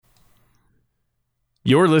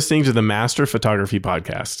You're listening to the Master Photography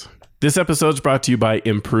Podcast. This episode is brought to you by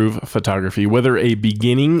Improve Photography. Whether a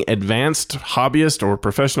beginning, advanced, hobbyist, or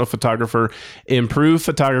professional photographer,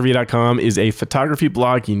 ImprovePhotography.com is a photography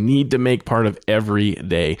blog you need to make part of every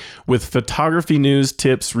day. With photography news,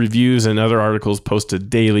 tips, reviews, and other articles posted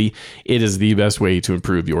daily, it is the best way to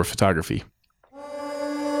improve your photography.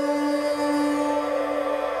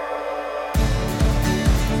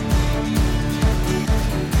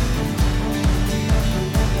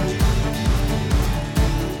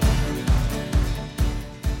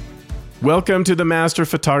 Welcome to the Master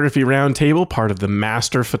Photography Roundtable, part of the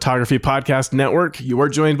Master Photography Podcast Network. You are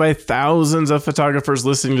joined by thousands of photographers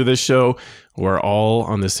listening to this show who are all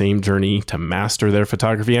on the same journey to master their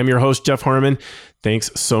photography. I'm your host, Jeff Harmon.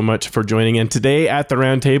 Thanks so much for joining. And today at the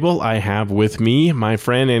Roundtable, I have with me my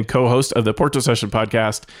friend and co-host of the Portrait Session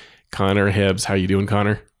Podcast, Connor Hibbs. How you doing,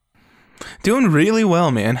 Connor? Doing really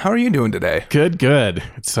well, man. How are you doing today? Good.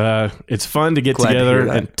 It's fun to get together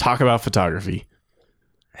and talk about photography.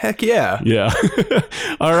 Heck yeah. Yeah.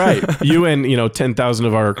 All right. You and, 10,000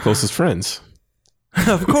 of our closest friends.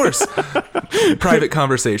 Of course. Private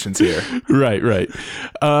conversations here. Right.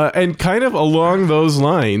 And kind of along those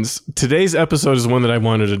lines, today's episode is one that I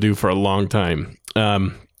wanted to do for a long time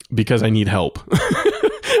because I need help.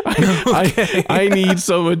 I need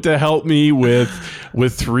someone to help me with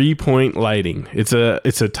 3-point lighting. It's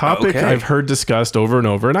a topic I've heard discussed over and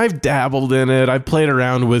over, and I've dabbled in it. I've played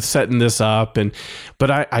around with setting this up,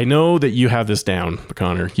 but I know that you have this down,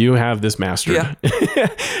 Connor. You have this mastered.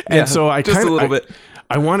 Yeah. So I just a little bit.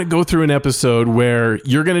 I want to go through an episode where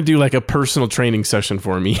you're going to do like a personal training session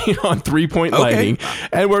for me on 3-point lighting,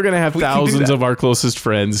 and we're going to have thousands of our closest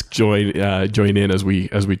friends join in as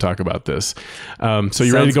we talk about this. So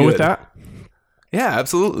you ready to go with that? Yeah,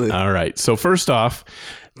 absolutely. All right. So first off,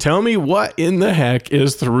 tell me what in the heck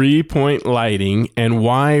is 3-point lighting, and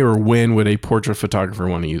why or when would a portrait photographer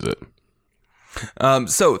want to use it?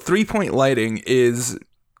 So 3-point lighting is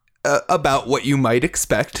about what you might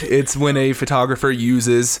expect. It's when a photographer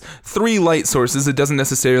uses 3 light sources. It doesn't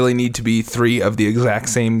necessarily need to be 3 of the exact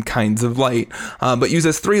same kinds of light, but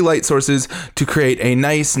uses 3 light sources to create a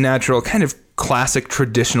nice, natural, kind of classic,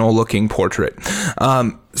 traditional looking portrait.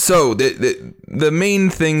 So the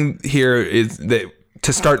main thing here is that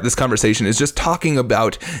to start this conversation is just talking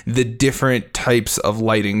about the different types of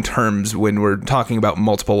lighting terms when we're talking about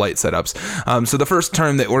multiple light setups. So the first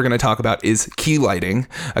term that we're going to talk about is key lighting.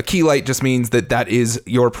 A key light just means that is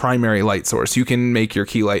your primary light source. You can make your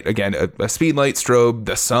key light, again, a speed light, strobe,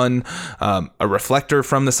 the sun, a reflector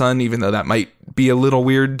from the sun, even though that might be a little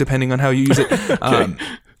weird depending on how you use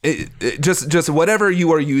it. Just whatever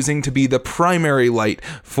you are using to be the primary light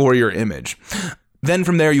for your image. Then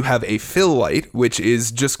from there you have a fill light, which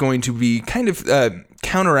is just going to be kind of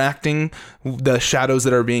counteracting the shadows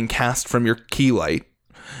that are being cast from your key light.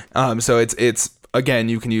 So it's again,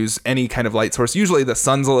 you can use any kind of light source. Usually the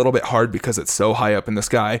sun's a little bit hard because it's so high up in the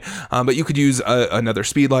sky, but you could use another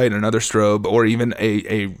speed light, another strobe, or even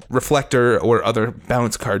a reflector or other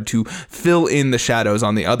bounce card to fill in the shadows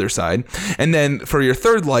on the other side. And then for your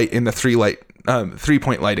third light in the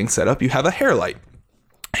 3-point lighting setup, you have a hair light.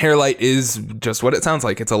 Hair light is just what it sounds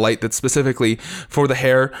like. It's a light that's specifically for the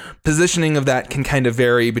hair. Positioning of that can kind of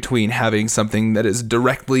vary between having something that is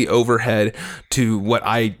directly overhead to what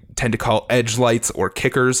I tend to call edge lights or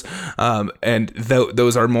kickers. And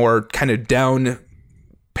those are more kind of down.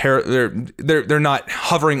 They're not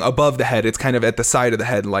hovering above the head. It's kind of at the side of the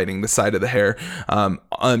head, lighting the side of the hair,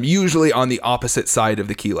 usually on the opposite side of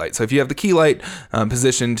the key light. So if you have the key light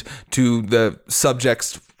positioned to the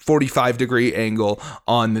subject's 45-degree angle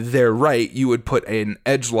on their right, you would put an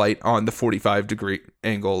edge light on the 45-degree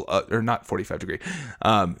angle, or not 45-degree.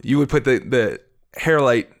 You would put the hair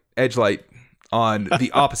light, edge light on the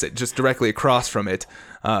opposite, just directly across from it.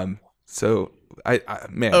 So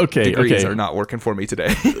degrees are not working for me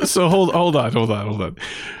today. So hold on.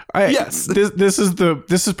 Yes. This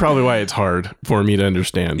is probably why it's hard for me to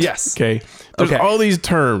understand. Yes. Okay. There's all these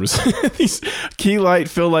terms, these key light,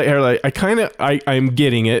 fill light, hair light. I'm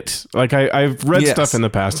getting it. Like I've read stuff in the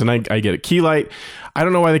past and I get it. Key light. I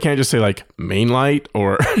don't know why they can't just say like main light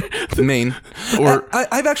or main. Or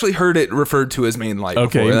I've actually heard it referred to as main light.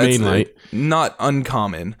 Okay. Before. Main light. Not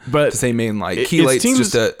uncommon to say main light. Key light's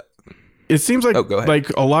just a... It seems like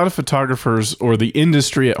a lot of photographers or the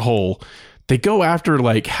industry at whole, they go after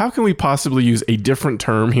like, how can we possibly use a different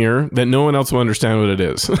term here that no one else will understand what it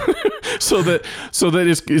is? so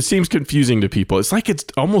that it seems confusing to people. It's like it's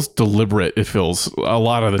almost deliberate. It feels a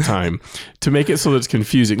lot of the time to make it so that it's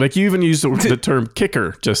confusing. Like you even used the term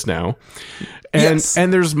kicker just now. And yes.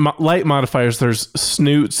 and there's light modifiers, there's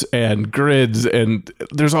snoots and grids, and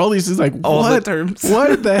there's all these like all what the terms.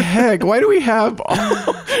 What the heck? Why do we have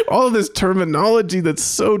all of this terminology that's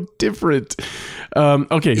so different?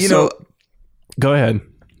 Okay, go ahead.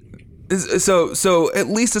 So at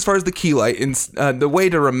least as far as the key light, the way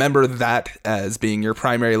to remember that as being your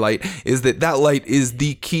primary light is that light is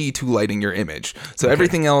the key to lighting your image. So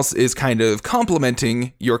everything else is kind of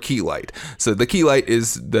complementing your key light. So the key light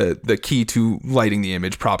is the key to lighting the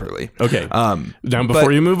image properly. Okay. Now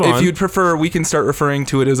before you move on, if you'd prefer, we can start referring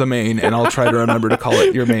to it as a main, and I'll try to remember to call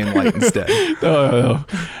it your main light instead.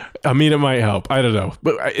 I mean, it might help. I don't know,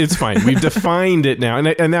 but it's fine. We've defined it now,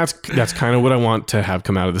 and that's kind of what I want to have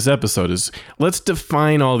come out of this episode is let's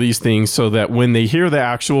define all these things so that when they hear the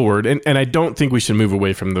actual word, and I don't think we should move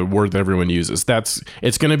away from the word that everyone uses.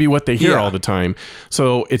 It's going to be what they hear all the time.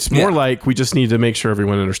 So it's more like we just need to make sure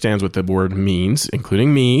everyone understands what the word means,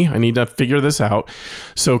 including me. I need to figure this out.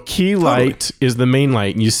 So key light is the main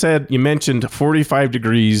light. And you mentioned 45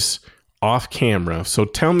 degrees off camera. So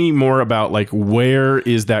tell me more about like where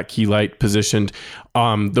is that key light positioned,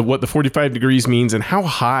 what the 45 degrees means, and how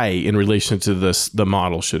high in relation to the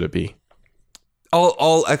model should it be?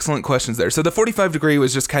 All excellent questions there. So the 45 degree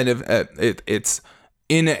was just kind of it's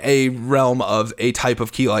in a realm of a type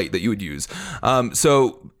of key light that you would use.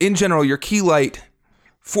 So in general, your key light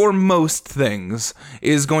for most things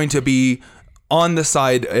is going to be on the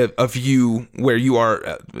side of you where you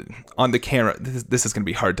are on the camera. This is going to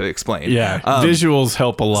be hard to explain. Yeah, visuals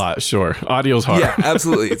help a lot. Sure, audio's hard. Yeah,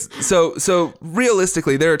 absolutely. So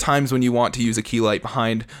realistically, there are times when you want to use a key light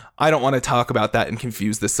behind. I don't want to talk about that and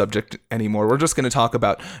confuse this subject anymore. We're just going to talk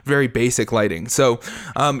about very basic lighting. So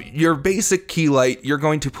your basic key light, you're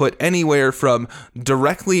going to put anywhere from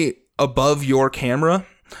directly above your camera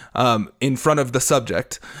in front of the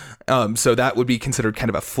subject. So that would be considered kind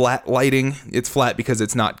of a flat lighting. It's flat because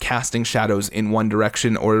it's not casting shadows in one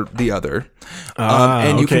direction or the other.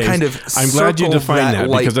 And you can kind of I'm glad you defined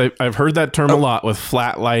that because I've heard that term a lot with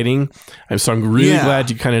flat lighting. So I'm really glad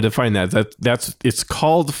you kind of defined that. It's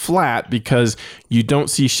called flat because you don't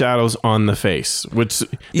see shadows on the face, which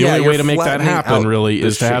the only way to make that happen really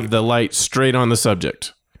is to have the light straight on the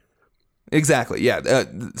subject. Exactly, yeah.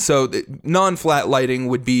 So non-flat lighting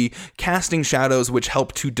would be casting shadows which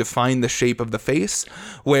help to define the shape of the face,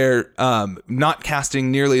 where not casting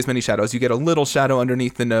nearly as many shadows. You get a little shadow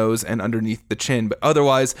underneath the nose and underneath the chin, but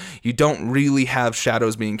otherwise you don't really have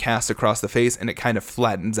shadows being cast across the face, and it kind of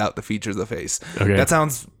flattens out the features of the face. Okay. That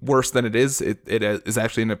sounds worse than it is. It is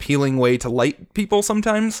actually an appealing way to light people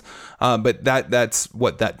sometimes, but that's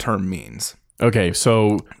what that term means. Okay,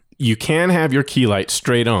 so you can have your key light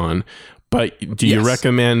straight on, but do you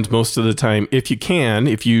recommend most of the time, if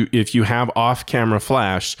you have off-camera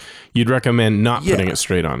flash, you'd recommend not putting it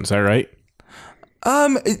straight on? Is that right?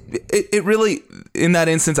 It really, in that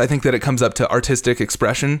instance, I think that it comes up to artistic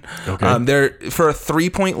expression. Okay. For a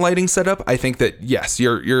 3-point lighting setup, I think that yes,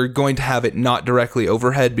 you're going to have it not directly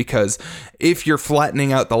overhead, because if you're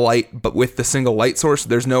flattening out the light but with the single light source,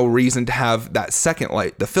 there's no reason to have that second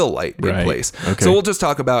light, the fill light, in place. Okay. So we'll just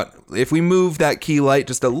talk about, if we move that key light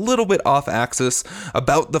just a little bit off axis,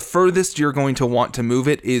 about the furthest you're going to want to move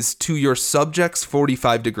it is to your subject's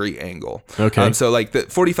 45 degree angle. Okay. So like the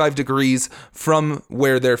 45 degrees from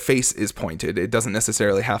where their face is pointed. It doesn't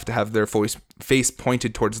necessarily have to have their face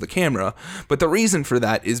pointed towards the camera, but the reason for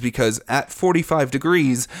that is because at 45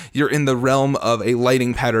 degrees, you're in the realm of a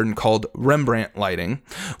lighting pattern called Rembrandt lighting,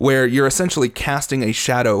 where you're essentially casting a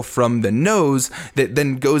shadow from the nose that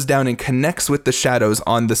then goes down and connects with the shadows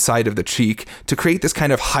on the side of the cheek to create this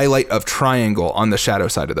kind of highlight of triangle on the shadow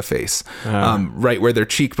side of the face, right where their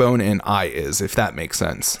cheekbone and eye is, if that makes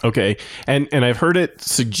sense. Okay. And I've heard it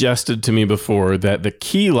suggested to me before that the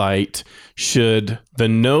key light the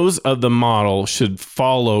nose of the model should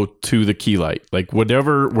follow to the key light. Like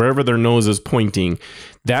wherever their nose is pointing,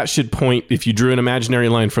 that should point, if you drew an imaginary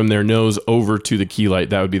line from their nose over to the key light,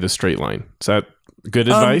 that would be the straight line. Is that good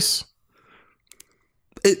advice?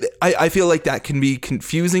 I feel like that can be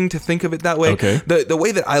confusing to think of it that way. Okay. The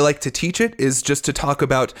way that I like to teach it is just to talk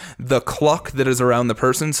about the clock that is around the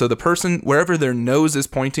person. So the person, wherever their nose is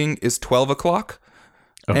pointing, is 12 o'clock.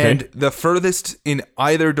 Okay. And the furthest in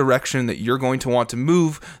either direction that you're going to want to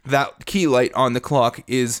move that key light on the clock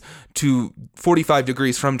is to 45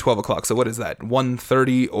 degrees from 12 o'clock. So what is that?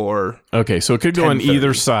 1:30 or... Okay, so it could go on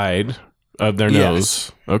either side of their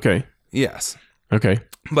nose. Okay. Yes. Okay.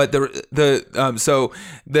 But so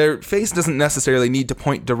their face doesn't necessarily need to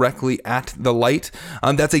point directly at the light.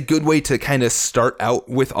 That's a good way to kind of start out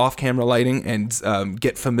with off-camera lighting and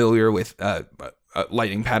get familiar with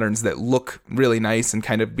lighting patterns that look really nice and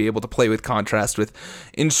kind of be able to play with contrast with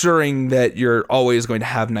ensuring that you're always going to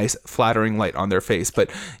have nice flattering light on their face.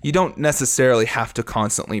 But you don't necessarily have to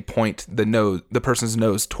constantly point the person's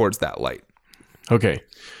nose towards that light. Okay.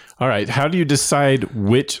 All right. How do you decide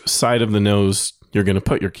which side of the nose you're going to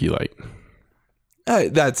put your key light?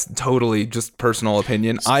 That's totally just personal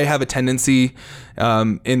opinion. I have a tendency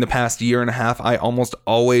in the past year and a half, I almost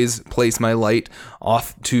always place my light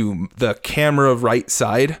off to the camera right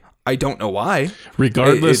side. I don't know why.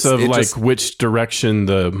 Regardless of which direction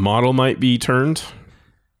the model might be turned?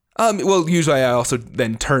 Well, usually I also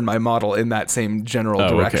then turn my model in that same general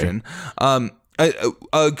direction. Okay.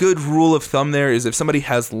 A good rule of thumb there is if somebody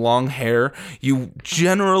has long hair, you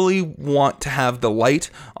generally want to have the light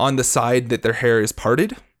on the side that their hair is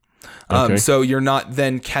parted. Okay. So you're not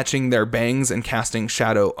then catching their bangs and casting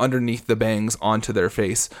shadow underneath the bangs onto their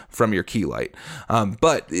face from your key light.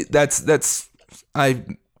 But I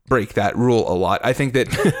break that rule a lot. I think that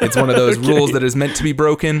it's one of those rules that is meant to be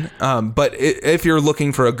broken. But if you're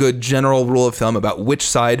looking for a good general rule of thumb about which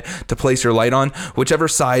side to place your light on, whichever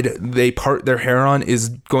side they part their hair on is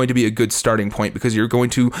going to be a good starting point because you're going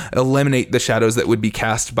to eliminate the shadows that would be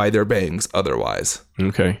cast by their bangs otherwise.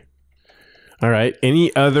 Okay. All right.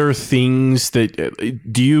 Any other things that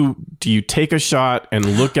do you take a shot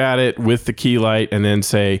and look at it with the key light and then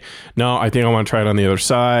say, no, I think I want to try it on the other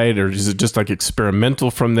side? Or is it just like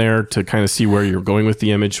experimental from there to kind of see where you're going with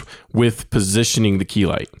the image with positioning the key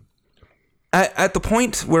light? At the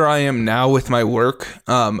point where I am now with my work,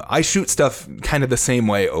 I shoot stuff kind of the same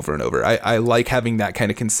way over and over. I like having that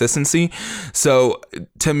kind of consistency. So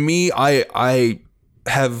to me, I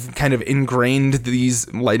have kind of ingrained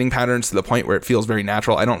these lighting patterns to the point where it feels very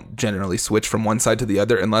natural. I don't generally switch from one side to the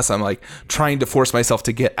other unless I'm like trying to force myself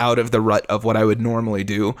to get out of the rut of what I would normally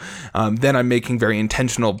do. Then I'm making very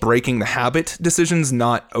intentional breaking the habit decisions,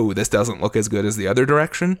 not, oh, this doesn't look as good as the other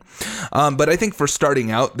direction. But I think for starting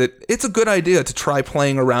out that it's a good idea to try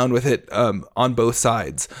playing around with it on both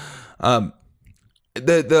sides.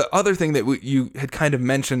 The other thing that you had kind of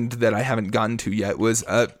mentioned that I haven't gotten to yet was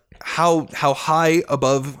how high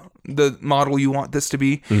above the model you want this to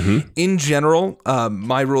be. Mm-hmm. In general,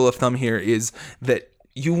 my rule of thumb here is that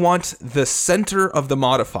you want the center of the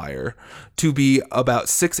modifier to be about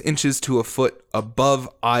 6 inches to a foot above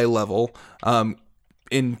eye level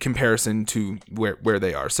in comparison to where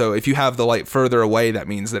they are. So if you have the light further away, that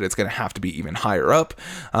means that it's going to have to be even higher up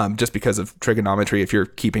just because of trigonometry. If you're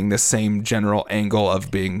keeping the same general angle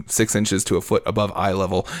of being 6 inches to a foot above eye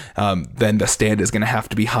level, then the stand is going to have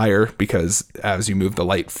to be higher because as you move the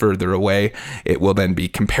light further away, it will then be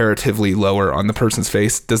comparatively lower on the person's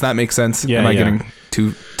face. Does that make sense? Yeah, Am I getting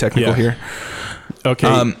too technical here?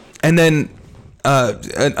 Okay. And then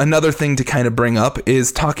another thing to kind of bring up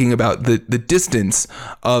is talking about the distance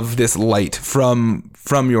of this light from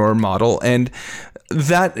your model. And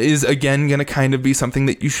that is, again, going to kind of be something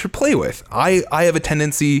that you should play with. I have a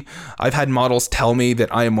tendency, I've had models tell me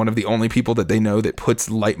that I am one of the only people that they know that puts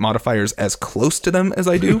light modifiers as close to them as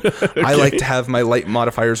I do. Okay. I like to have my light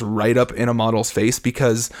modifiers right up in a model's face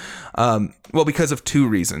because of two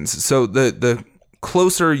reasons. So the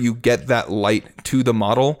closer you get that light to the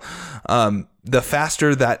model, the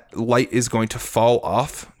faster that light is going to fall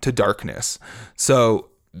off to darkness.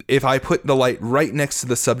 So if I put the light right next to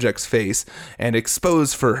the subject's face and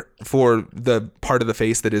expose for the part of the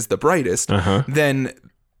face that is the brightest, then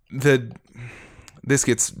this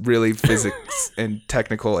gets really physics and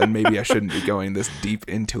technical, and maybe I shouldn't be going this deep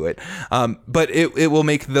into it. But it will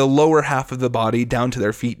make the lower half of the body down to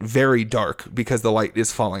their feet very dark because the light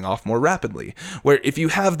is falling off more rapidly. Where if you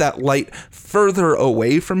have that light further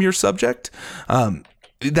away from your subject,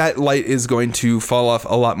 that light is going to fall off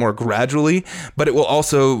a lot more gradually, but it will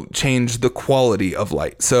also change the quality of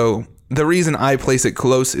light. So the reason I place it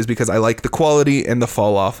close is because I like the quality and the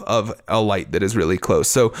fall off of a light that is really close.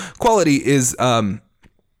 So quality is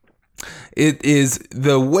it is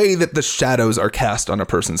the way that the shadows are cast on a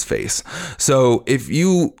person's face. So if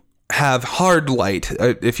you have hard light,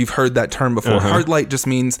 if you've heard that term before, hard light just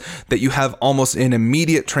means that you have almost an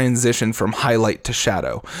immediate transition from highlight to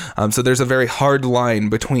shadow. So there's a very hard line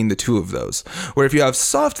between the two of those. Where if you have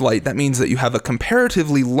soft light, that means that you have a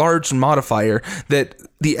comparatively large modifier that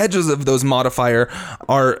the edges of those modifier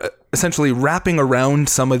are essentially wrapping around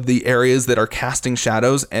some of the areas that are casting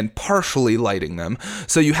shadows and partially lighting them.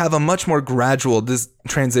 So you have a much more gradual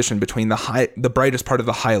transition between the brightest part of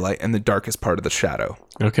the highlight and the darkest part of the shadow.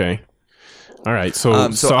 Okay. All right.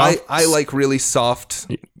 So, soft, I like really soft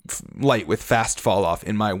light with fast fall off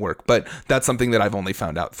in my work, but that's something that I've only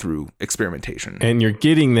found out through experimentation. And you're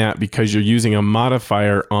getting that because you're using a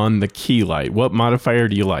modifier on the key light. What modifier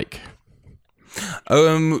do you like?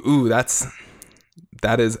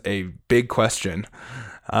 That is a big question.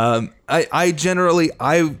 I generally,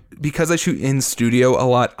 because I shoot in studio a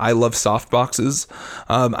lot, I love softboxes.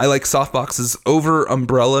 I like softboxes over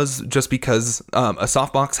umbrellas just because a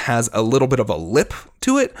softbox has a little bit of a lip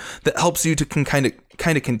to it that helps you to kind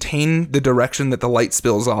of contain the direction that the light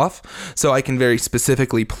spills off. So I can very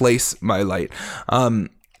specifically place my light.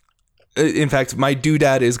 In fact, my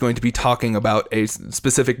doodad is going to be talking about a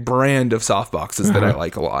specific brand of softboxes that I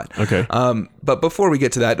like a lot. Okay. But before we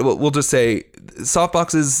get to that, we'll just say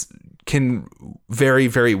softboxes can vary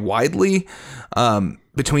very widely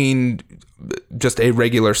between just a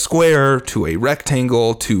regular square to a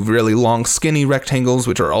rectangle to really long skinny rectangles,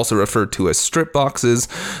 which are also referred to as strip boxes,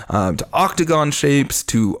 to octagon shapes,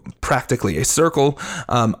 to practically a circle.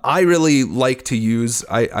 I really like to use,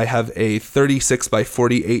 I have a 36 by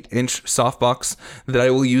 48 inch softbox that I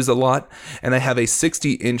will use a lot, and I have a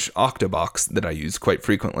 60 inch octabox that I use quite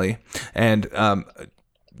frequently. And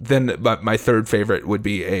then my third favorite would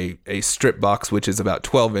be a strip box, which is about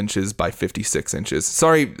 12 inches by 56 inches.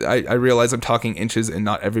 Sorry, I realize I'm talking inches and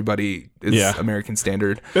not everybody is American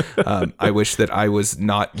Standard. I wish that I was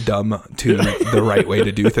not dumb to the right way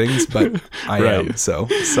to do things, but I am. So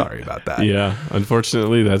sorry about that. Yeah,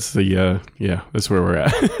 unfortunately, that's that's where we're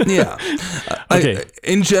at. Yeah. Okay.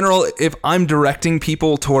 In general, if I'm directing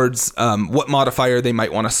people towards what modifier they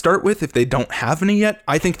might want to start with, if they don't have any yet,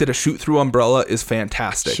 I think that a shoot-through umbrella is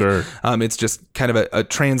fantastic. Sure. It's just kind of a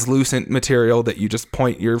translucent material that you just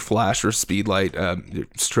point your flash or speed light,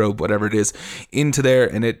 strobe, whatever it is, into there,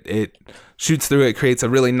 and it shoots through. It creates a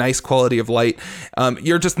really nice quality of light.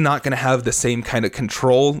 You're just not going to have the same kind of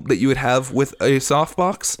control that you would have with a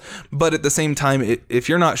softbox, but at the same time, if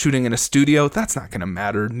you're not shooting in a studio, that's not going to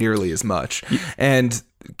matter nearly as much. And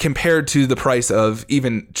compared to the price of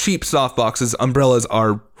even cheap softboxes, umbrellas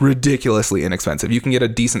are ridiculously inexpensive. You can get a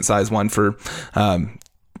decent size one for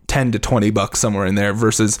 $10 to $20 somewhere in there,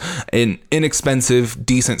 versus an inexpensive,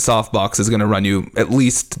 decent softbox is going to run you at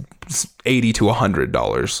least $80 to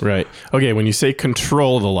 $100. Right. Okay. When you say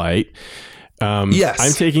control the light, yes,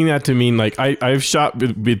 I'm taking that to mean like I've shot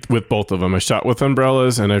with both of them. I shot with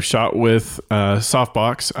umbrellas and I've shot with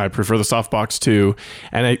softbox. I prefer the softbox too.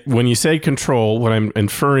 And when you say control, what I'm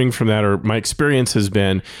inferring from that, or my experience has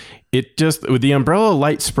been, it just, with the umbrella,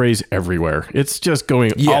 light sprays everywhere. It's just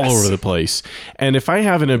going all over the place. And if I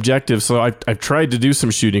have an objective, so I've tried to do some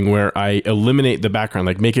shooting where I eliminate the background,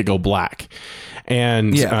 like make it go black.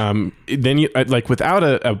 And then you, like, without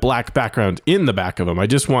a black background in the back of them, I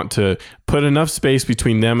just want to put enough space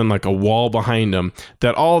between them and like a wall behind them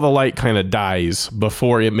that all the light kind of dies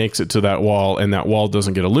before it makes it to that wall, and that wall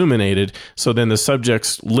doesn't get illuminated. So then the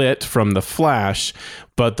subject's lit from the flash,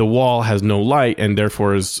 but the wall has no light, and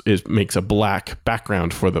therefore it makes a black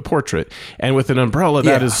background for the portrait. And with an umbrella,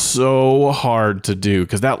 that is so hard to do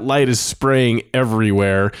because that light is spraying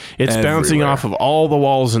everywhere. It's bouncing off of all the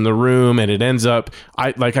walls in the room, and it ends up,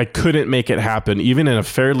 I couldn't make it happen. Even in a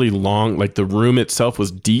fairly long, like the room itself was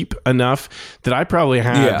deep enough that I probably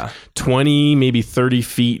had 20, maybe 30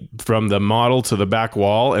 feet from the model to the back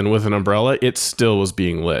wall, and with an umbrella, it still was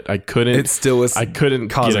being lit. I couldn't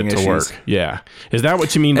causing get it to issues. work. Yeah. Is that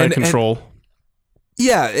what you mean by control?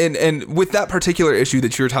 And with that particular issue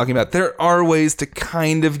that you were talking about, there are ways to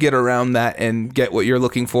kind of get around that and get what you're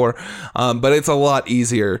looking for, but it's a lot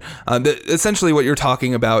easier. Essentially what you're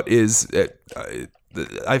talking about is,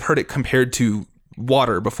 I've heard it compared to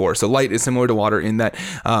water before. So light is similar to water in that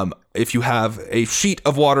if you have a sheet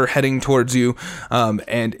of water heading towards you,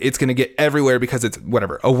 and it's going to get everywhere because it's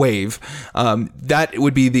a wave, that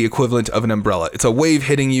would be the equivalent of an umbrella. It's a wave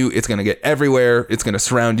hitting you. It's going to get everywhere. It's going to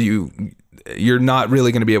surround you. You're not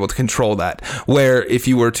really going to be able to control that. Where if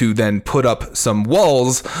you were to then put up some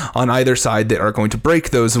walls on either side that are going to break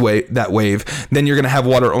that wave, then you're going to have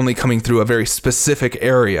water only coming through a very specific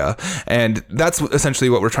area. And that's essentially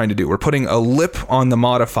what we're trying to do. We're putting a lip on the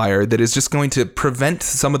modifier that is just going to prevent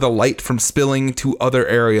some of the light from spilling to other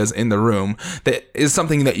areas in the room. That is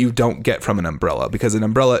something that you don't get from an umbrella, because an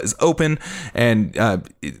umbrella is open and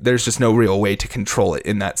there's just no real way to control it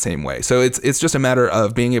in that same way. So it's just a matter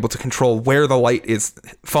of being able to control where the light is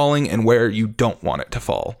falling and where you don't want it to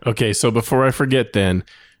fall. Okay, so before I forget then,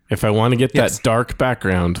 if I want to get that dark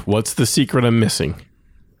background, what's the secret I'm missing?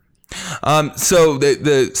 So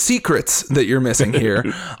the secrets that you're missing here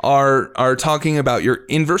are talking about your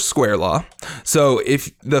inverse square law. So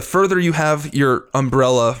if the further you have your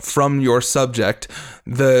umbrella from your subject,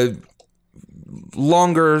 the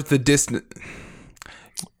longer the distance,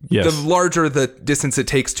 Yes. the larger the distance it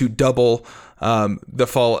takes to double the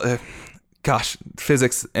fall. Gosh,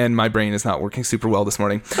 physics and my brain is not working super well this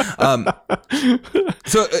morning.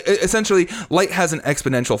 So essentially, light has an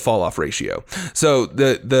exponential fall off ratio. So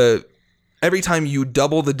the every time you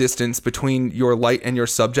double the distance between your light and your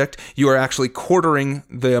subject, you are actually quartering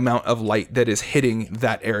the amount of light that is hitting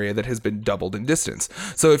that area that has been doubled in distance.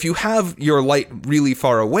 So if you have your light really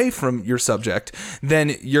far away from your subject,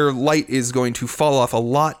 then your light is going to fall off a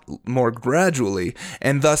lot more gradually,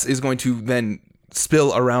 and thus is going to then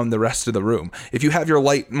spill around the rest of the room. If you have your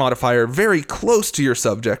light modifier very close to your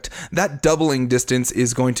subject, that doubling distance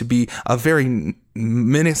is going to be a very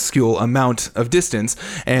minuscule amount of distance,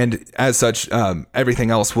 and as such,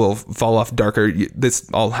 everything else will fall off darker. This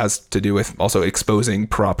all has to do with also exposing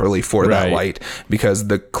properly for that light, because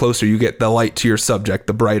the closer you get the light to your subject,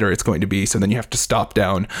 the brighter it's going to be. So then you have to stop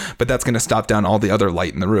down, but that's going to stop down all the other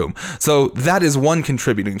light in the room. So that is one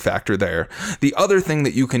contributing factor there. The other thing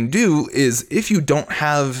that you can do is, if you don't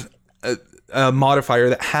have a modifier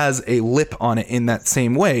that has a lip on it in that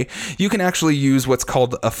same way, you can actually use what's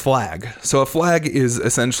called a flag. So a flag is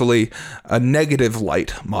essentially a negative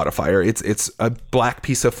light modifier. It's a black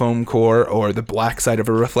piece of foam core or the black side of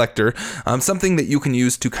a reflector, something that you can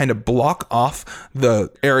use to kind of block off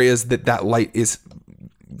the areas that light is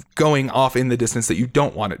going off in the distance that you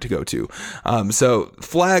don't want it to go to. So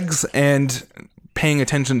flags and paying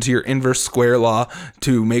attention to your inverse square law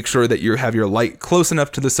to make sure that you have your light close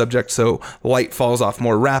enough to the subject so light falls off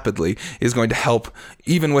more rapidly is going to help,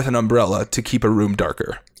 even with an umbrella, to keep a room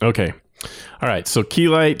darker. Okay. All right. So key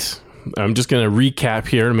light, I'm just going to recap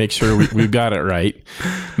here to make sure we've got it right.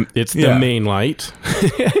 It's the main light.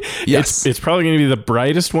 Yes. It's probably going to be the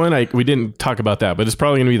brightest one. We didn't talk about that, but it's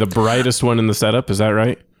probably going to be the brightest one in the setup. Is that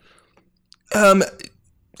right?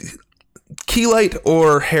 Key light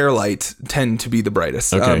or hair light tend to be the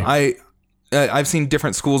brightest. Okay. I've seen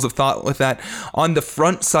different schools of thought with that. On the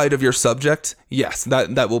front side of your subject, yes,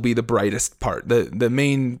 that will be the brightest part, the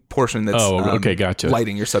main portion that's gotcha.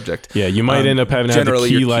 lighting your subject. Yeah, you might end up having to have the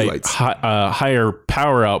key light higher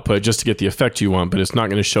power output just to get the effect you want, but it's not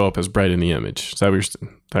going to show up as bright in the image. Is that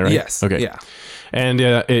right? Yes. Okay. Yeah. And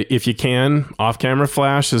if you can, off-camera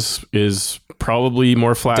flash is probably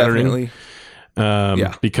more flattering. Definitely.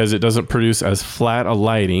 Because it doesn't produce as flat a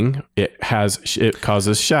lighting. It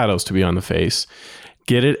causes shadows to be on the face.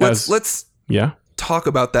 Let's talk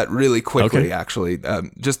about that really quickly. Okay. Actually,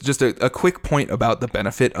 just a quick point about the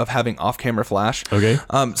benefit of having off-camera flash. Okay.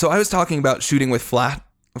 So I was talking about shooting with flat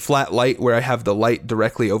light where I have the light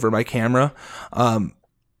directly over my camera.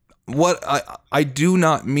 What I do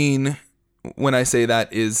not mean when I say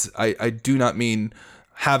that is I do not mean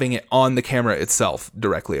having it on the camera itself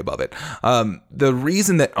directly above it. The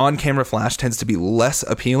reason that on-camera flash tends to be less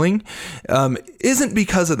appealing isn't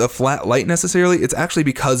because of the flat light necessarily. It's actually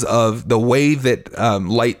because of the way that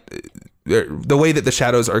the way that the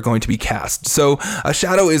shadows are going to be cast. So a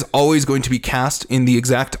shadow is always going to be cast in the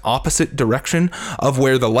exact opposite direction of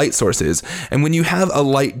where the light source is. And when you have a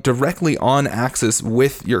light directly on axis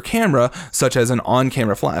with your camera, such as an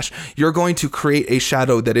on-camera flash, you're going to create a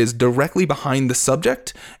shadow that is directly behind the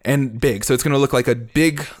subject and big. So it's going to look like a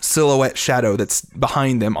big silhouette shadow that's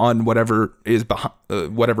behind them on whatever is behind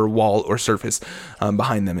whatever wall or surface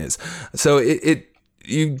behind them is. So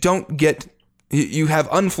you have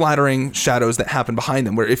unflattering shadows that happen behind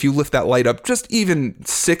them, where if you lift that light up just even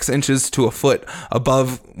 6 inches to a foot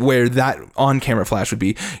above where that on-camera flash would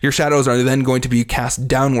be, your shadows are then going to be cast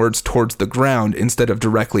downwards towards the ground instead of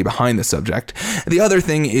directly behind the subject. The other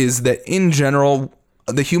thing is that in general,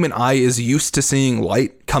 the human eye is used to seeing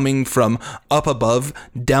light coming from up above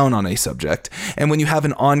down on a subject. And when you have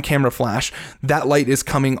an on-camera flash, that light is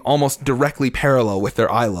coming almost directly parallel with their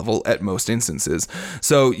eye level at most instances.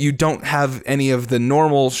 So you don't have any of the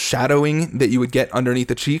normal shadowing that you would get underneath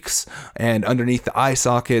the cheeks and underneath the eye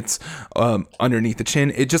sockets, underneath the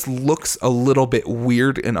chin. It just looks a little bit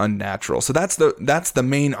weird and unnatural. So that's the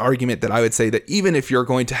main argument that I would say, that even if you're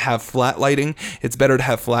going to have flat lighting, it's better to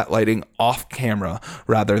have flat lighting off camera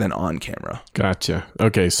rather than on camera. Gotcha.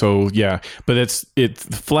 Okay, so yeah, but it's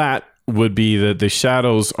flat would be that the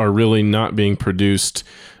shadows are really not being produced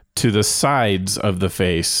to the sides of the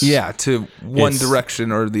face. Yeah, to one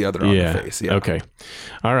direction or the other on the face. Yeah. Okay.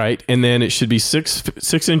 All right, and then it should be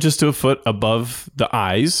six inches to a foot above the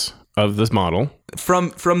eyes of this model.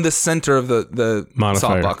 From the center of the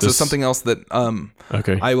Modifier. softbox. So something else that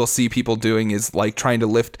Okay. I will see people doing is like trying to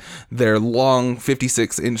lift their long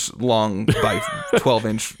 56-inch long by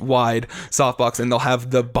 12-inch wide softbox, and they'll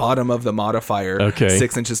have the bottom of the modifier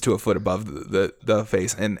 6 inches to a foot above the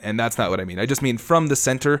face, and that's not what I mean. I just mean from the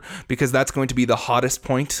center, because that's going to be the hottest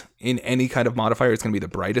point in any kind of modifier. It's going to be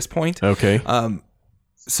the brightest point. Okay.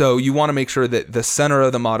 So you want to make sure that the center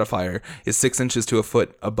of the modifier is 6 inches to a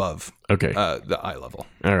foot above the eye level.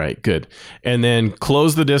 All right, good. And then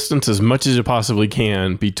close the distance as much as you possibly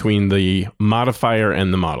can between the modifier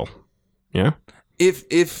and the model. Yeah?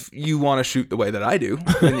 If you want to shoot the way that I do,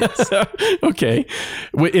 then yes. Okay.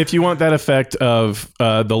 If you want that effect of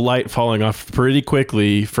the light falling off pretty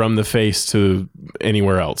quickly from the face to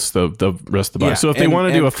anywhere else, the rest of the body. Yeah, So if they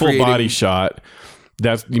want to do a full body shot,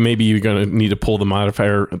 that's maybe you're going to need to pull the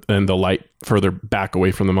modifier and the light further back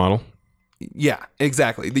away from the model. Yeah,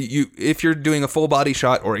 exactly. If you're doing a full body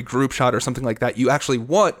shot or a group shot or something like that, you actually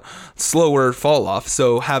want slower fall off.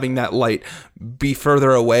 So having that light be further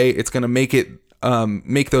away, it's going to make it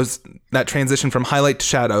that transition from highlight to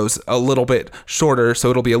shadows a little bit shorter. So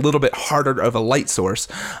it'll be a little bit harder of a light source,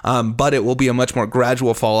 but it will be a much more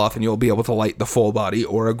gradual fall off, and you'll be able to light the full body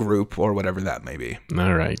or a group or whatever that may be.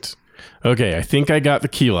 All right. Okay, I think I got the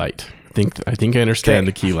key light. I think I understand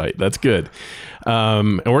the key light. That's good.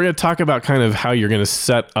 And we're going to talk about kind of how you're going to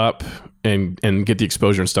set up and get the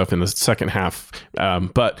exposure and stuff in the second half.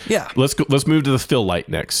 But let's move to the fill light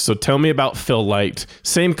next. So tell me about fill light.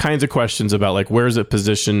 Same kinds of questions about like where is it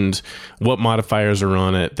positioned, what modifiers are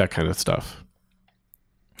on it, that kind of stuff.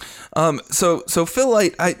 So fill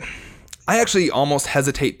light, I actually almost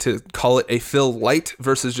hesitate to call it a fill light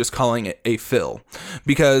versus just calling it a fill,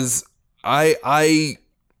 because how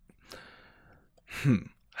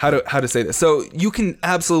to say this? So you can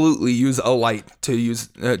absolutely use a light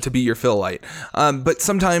to be your fill light, but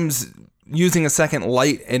sometimes using a second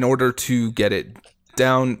light in order to get it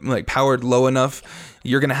down, like powered low enough,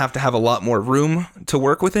 you're going to have a lot more room to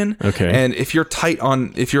work within. Okay. And if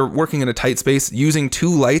you're working in a tight space, using two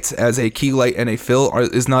lights as a key light and a fill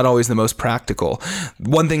is not always the most practical.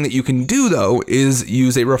 One thing that you can do though is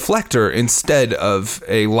use a reflector instead of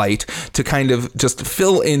a light to kind of just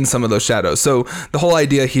fill in some of those shadows. So the whole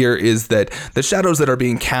idea here is that the shadows that are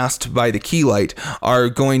being cast by the key light are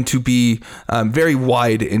going to be very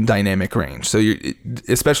wide in dynamic range. So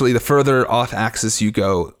especially the further off axis you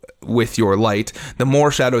go with your light, the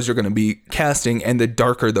more shadows you're going to be casting and the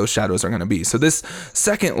darker those shadows are going to be. So this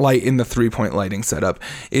second light in the 3-point lighting setup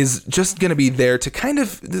is just going to be there to kind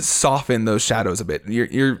of soften those shadows a bit.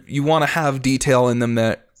 You want to have detail in them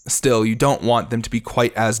that still you don't want them to be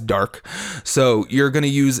quite as dark. So you're going to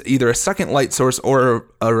use either a second light source or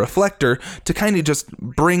a reflector to kind of just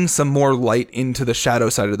bring some more light into the shadow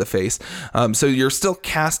side of the face. So you're still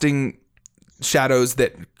casting shadows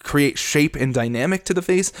that create shape and dynamic to the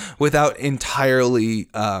face without entirely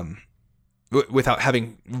without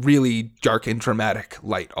having really dark and dramatic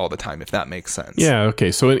light all the time, if that makes sense. Yeah,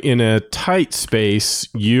 okay. So in a tight space,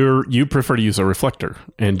 you prefer to use a reflector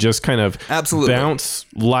and just kind of bounce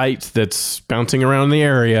light that's bouncing around the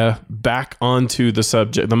area back onto the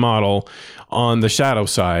subject, the model, on the shadow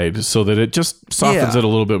side, so that it just softens it a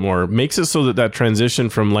little bit more, makes it so that transition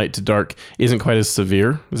from light to dark isn't quite as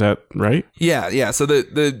severe. Is that right? Yeah. So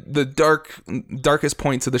the darkest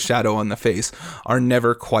points of the shadow on the face are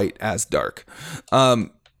never quite as dark.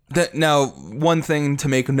 Now, one thing to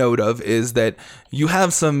make note of is that you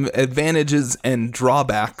have some advantages and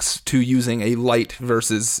drawbacks to using a light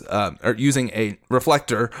versus or using a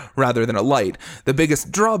reflector rather than a light. The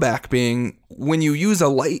biggest drawback being when you use a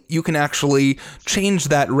light, you can actually change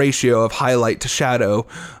that ratio of highlight to shadow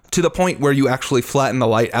to the point where you actually flatten the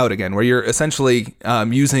light out again, where you're essentially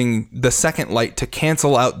using the second light to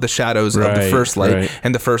cancel out the shadows of the first light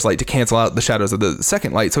and the first light to cancel out the shadows of the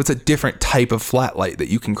second light. So it's a different type of flat light that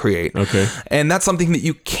you can create. Okay. And that's something that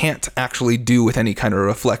you can't actually do with any kind of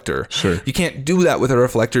reflector. Sure. You can't do that with a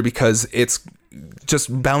reflector because it's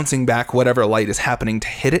just bouncing back whatever light is happening to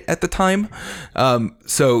hit it at the time.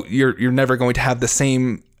 So you're never going to have the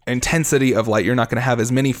same intensity of light. You're not going to have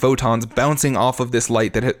as many photons bouncing off of this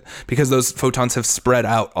light because those photons have spread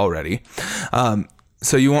out already.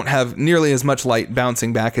 So you won't have nearly as much light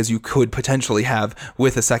bouncing back as you could potentially have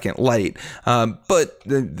with a second light. But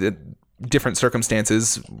the different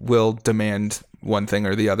circumstances will demand one thing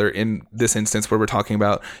or the other. In this instance where we're talking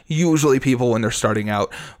about, usually people when they're starting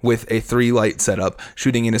out with a 3-light setup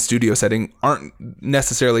shooting in a studio setting aren't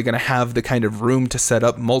necessarily going to have the kind of room to set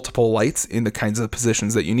up multiple lights in the kinds of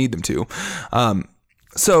positions that you need them to.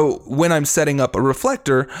 So when I'm setting up a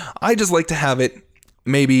reflector, I just like to have it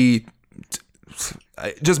maybe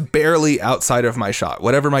just barely outside of my shot.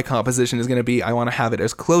 Whatever my composition is going to be, I want to have it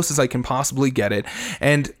as close as I can possibly get it,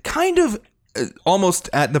 and kind of almost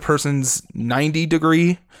at the person's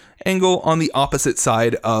 90-degree angle on the opposite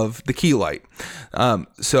side of the key light.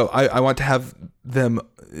 So I want to have them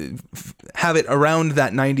have it around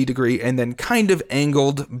that 90-degree and then kind of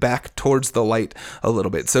angled back towards the light a little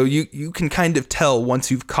bit. So you can kind of tell once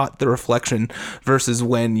you've caught the reflection versus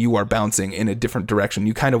when you are bouncing in a different direction.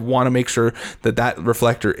 You kind of want to make sure that that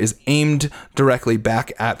reflector is aimed directly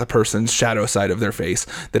back at the person's shadow side of their face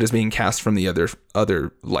that is being cast from the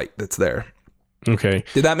other light that's there. Okay.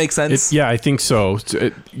 Did that make sense? Yeah, I think so.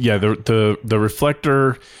 The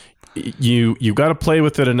reflector, you got to play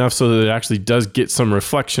with it enough so that it actually does get some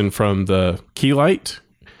reflection from the key light.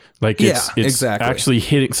 Like it's exactly. actually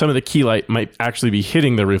hitting, some of the key light might actually be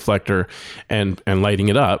hitting the reflector and lighting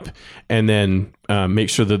it up, and then make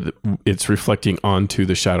sure that it's reflecting onto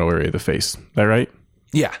the shadow area of the face. Is that right?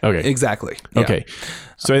 Yeah. Okay. Exactly. Yeah. Okay.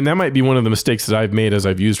 So, and that might be one of the mistakes that I've made as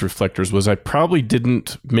I've used reflectors, was I probably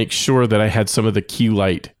didn't make sure that I had some of the key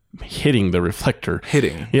light hitting the reflector.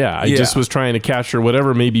 Yeah. I just was trying to capture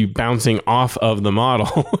whatever may be bouncing off of the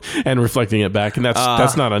model and reflecting it back. And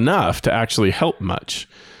that's not enough to actually help much.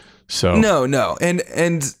 So No. And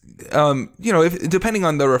if depending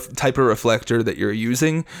on the type of reflector that you're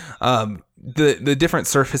using, the different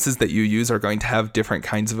surfaces that you use are going to have different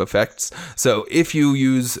kinds of effects. So if you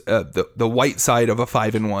use the white side of a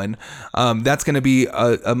 5-in-1, that's going to be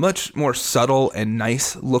a much more subtle and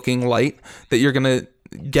nice looking light that you're going to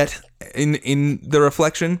get in the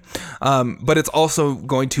reflection, but it's also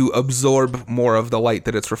going to absorb more of the light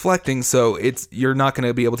that it's reflecting, so you're not going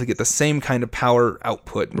to be able to get the same kind of power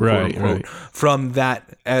output right. from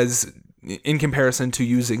that as in comparison to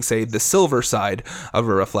using, say, the silver side of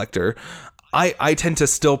a reflector. I tend to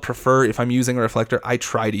still prefer, if I'm using a reflector, I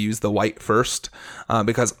try to use the white first,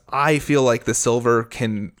 because I feel like the silver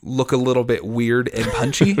can look a little bit weird and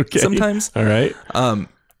punchy sometimes. All right.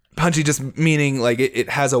 Punchy just meaning like it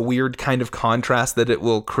has a weird kind of contrast that it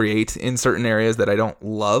will create in certain areas that I don't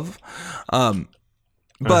love.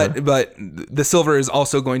 But the silver is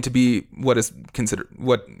also going to be what is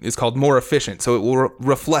called more efficient. So it will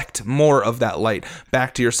reflect more of that light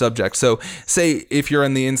back to your subject. So say if you're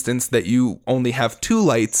in the instance that you only have 2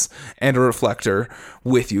 lights and a reflector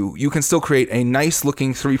with you, you can still create a nice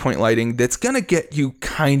looking 3-point lighting that's going to get you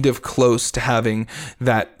kind of close to having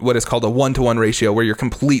that what is called a 1-to-1 ratio, where you're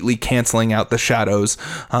completely canceling out the shadows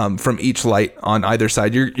from each light on either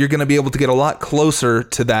side. You're going to be able to get a lot closer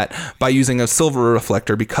to that by using a silver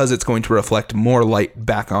reflector, because it's going to reflect more light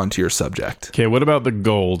back onto your subject. Okay, what about the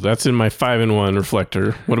gold? That's in my 5-in-1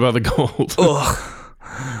 reflector. What about the gold?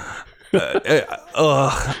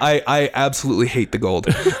 I absolutely hate the gold.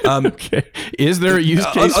 Okay. Is there a use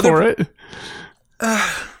case for it?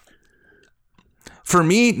 For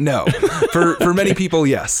me, no. For many people,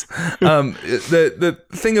 yes. The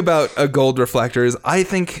thing about a gold reflector is, I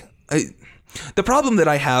think the problem that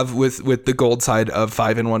I have with the gold side of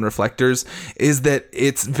 5-in-1 reflectors is that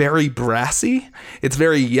it's very brassy. It's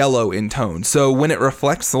very yellow in tone. So when it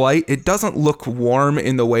reflects light, it doesn't look warm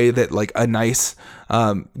in the way that like a nice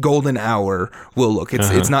golden hour will look.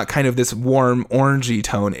 It's not kind of this warm orangey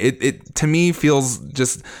tone. It to me feels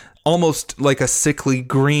just almost like a sickly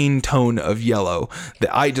green tone of yellow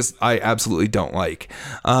that I absolutely don't like.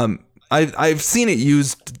 I've seen it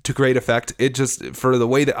used to great effect. It just, for the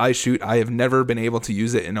way that I shoot, I have never been able to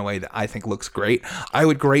use it in a way that I think looks great. I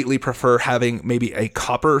would greatly prefer having maybe a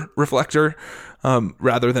copper reflector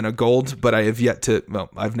rather than a gold, but I have yet to,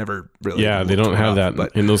 I've never really. Yeah, they don't have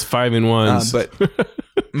that in those 5-in-1s. But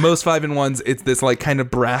most 5-in-1s, it's this like kind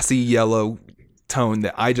of brassy yellow tone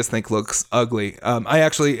that I just think looks ugly. I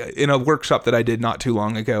actually, in a workshop that I did not too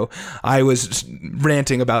long ago, I was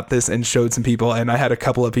ranting about this and showed some people, and I had a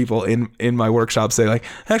couple of people in my workshop say like,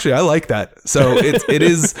 actually, I like that. So it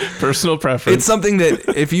is personal preference. It's something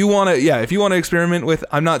that if you want to experiment with,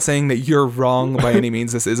 I'm not saying that you're wrong by any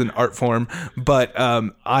means. This is an art form, but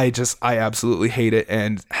I absolutely hate it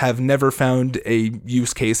and have never found a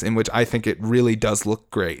use case in which I think it really does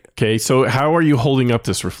look great. Okay, so how are you holding up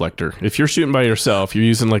this reflector? If you're shooting by yourself, you're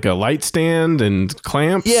using like a light stand and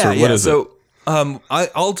clamps? I'll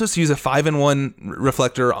just use a 5-in-1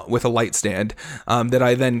 reflector with a light stand that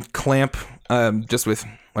I then clamp just with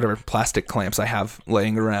whatever plastic clamps I have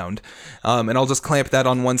laying around, and I'll just clamp that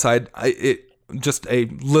on one side. Just a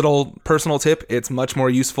little personal tip, it's much more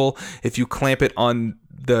useful if you clamp it on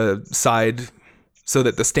the side so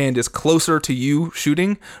that the stand is closer to you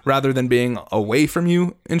shooting rather than being away from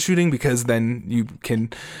you in shooting, because then you can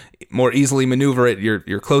more easily maneuver it.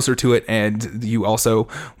 You're closer to it, and you also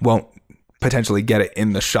won't potentially get it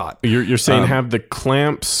in the shot. You're saying have the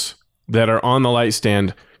clamps that are on the light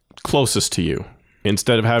stand closest to you,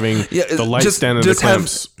 instead of having the light stand and the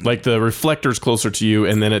clamps, like the reflector's closer to you,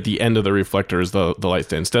 and then at the end of the reflector is the light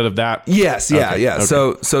stand. Instead of that. Yes, okay.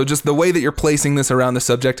 So just the way that you're placing this around the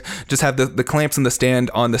subject, just have the clamps and the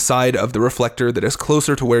stand on the side of the reflector that is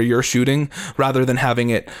closer to where you're shooting, rather than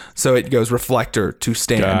having it so it goes reflector to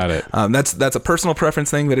stand. Got it. That's a personal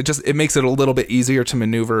preference thing, but it makes it a little bit easier to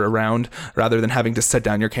maneuver around, rather than having to set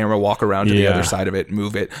down your camera, walk around to the other side of it,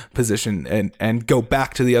 move it, position, and go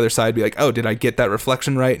back to the other side, be like, oh, did I get that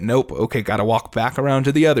reflection right? Nope. Okay, gotta walk back around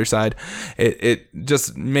to the other side. It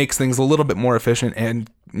just makes things a little bit more efficient, and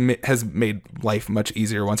has made life much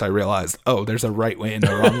easier once I realized, oh, there's a right way and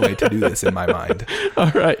a wrong way to do this in my mind.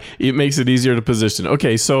 All right. It makes it easier to position.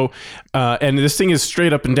 Okay, so and this thing is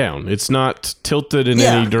straight up and down. It's not tilted in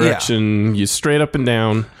any direction. You straight up and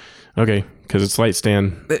down. Okay, because it's light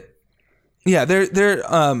stand. Yeah,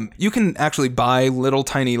 you can actually buy little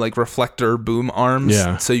tiny like reflector boom arms,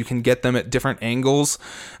 so you can get them at different angles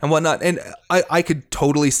and whatnot. And I could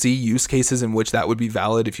totally see use cases in which that would be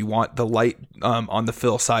valid if you want the light on the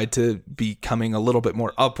fill side to be coming a little bit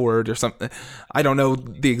more upward or something. I don't know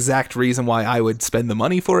the exact reason why I would spend the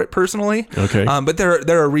money for it personally. Okay, but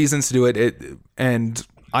there are reasons to do it. And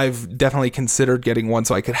I've definitely considered getting one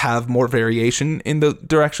so I could have more variation in the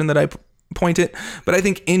direction that I point it. But I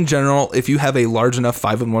think in general, if you have a large enough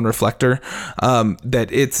 5-in-1 reflector, that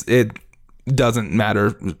it doesn't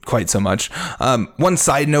matter quite so much. One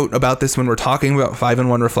side note about this, when we're talking about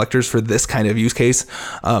 5-in-1 reflectors for this kind of use case,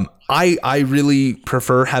 I really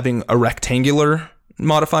prefer having a rectangular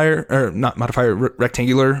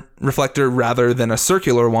rectangular reflector rather than a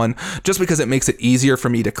circular one, just because it makes it easier for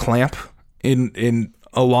me to clamp in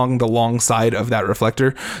along the long side of that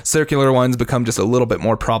reflector. Circular ones become just a little bit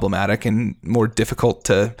more problematic and more difficult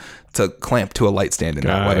to clamp to a light stand in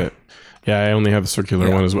that way. Yeah, I only have a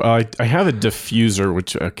circular one as well. I have a diffuser,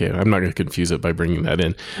 which, okay, I'm not going to confuse it by bringing that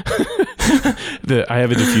in. I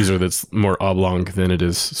have a diffuser that's more oblong than it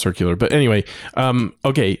is circular. But anyway,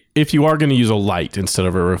 okay, if you are going to use a light instead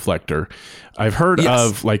of a reflector, I've heard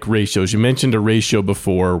of like ratios. You mentioned a ratio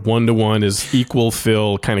before. 1-to-1 is equal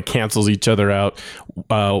fill, kind of cancels each other out.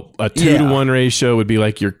 A 2-to-1 ratio would be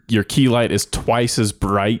like your key light is twice as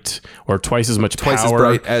bright or twice as much power. Twice as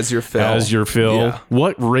bright as your fill. Yeah.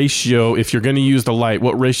 What ratio, if you're going to use the light,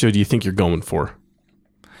 what ratio do you think you're going for?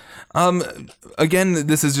 Again,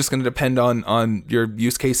 this is just going to depend on your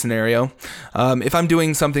use case scenario. If I'm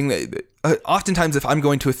doing something that, oftentimes if I'm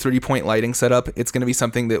going to a 3-point lighting setup, it's going to be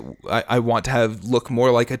something that I want to have look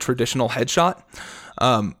more like a traditional headshot.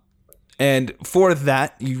 And for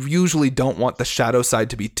that, you usually don't want the shadow side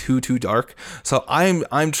to be too I So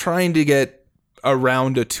I'm trying to get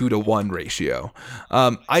around a 2-to-1 ratio.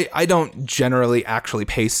 I don't generally actually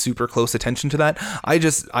pay super close attention to that.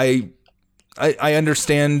 I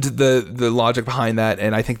understand the logic behind that,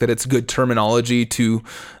 and I think that it's good terminology to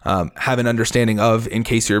have an understanding of, in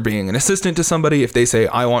case you're being an assistant to somebody. If they say,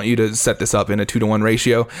 I want you to set this up in a 2-to-1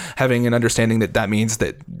 ratio, having an understanding that means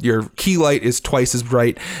that your key light is twice as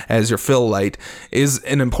bright as your fill light is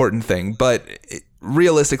an important thing. But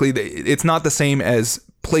realistically, it's not the same as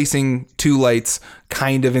placing two lights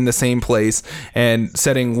kind of in the same place and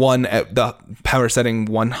setting one at the power setting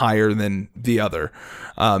one higher than the other,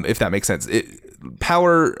 if that makes sense.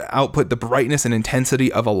 Power output, the brightness and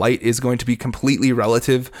intensity of a light is going to be completely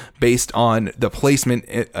relative based on the placement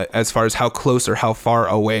as far as how close or how far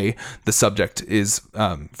away the subject is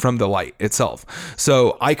from the light itself.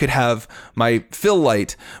 So I could have my fill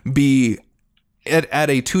light be at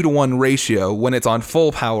a 2-to-1 ratio when it's on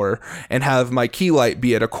full power, and have my key light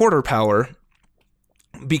be at a quarter power,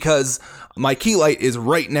 because my key light is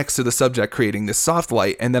right next to the subject creating this soft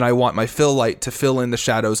light, and then I want my fill light to fill in the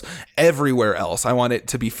shadows everywhere else. I want it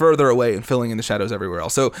to be further away and filling in the shadows everywhere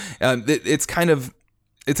else. So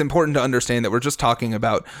it's important to understand that we're just talking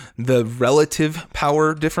about the relative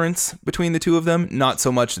power difference between the two of them, not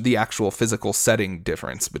so much the actual physical setting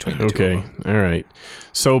difference between the two of them. Okay, all right.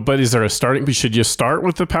 So, but is there a starting? Should you start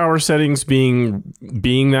with the power settings being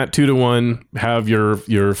that 2-to-1? Have your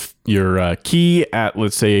key at,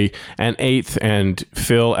 let's say, an 1/8 and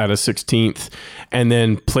fill at a 1/16, and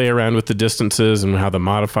then play around with the distances and how the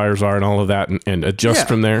modifiers are and all of that, and adjust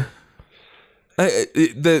from there?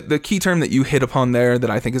 The key term that you hit upon there that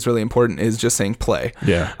I think is really important is just saying play.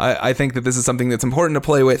 Yeah. I think that this is something that's important to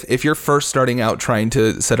play with. If you're first starting out trying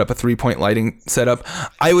to set up a 3-point lighting setup,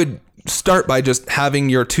 I would start by just having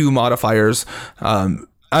your 2 modifiers.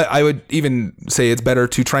 I would even say it's better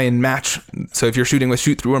to try and match. So if you're shooting with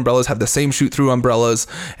shoot-through umbrellas, have the same shoot-through umbrellas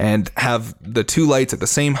and have the 2 lights at the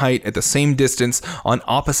same height, at the same distance, on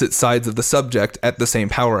opposite sides of the subject at the same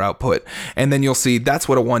power output. And then you'll see that's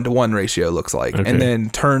what a 1-to-1 ratio looks like. Okay. And then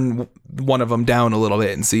turn one of them down a little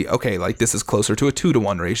bit and see, okay, like this is closer to a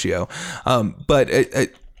 2-to-1 ratio. But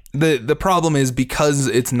the problem is, because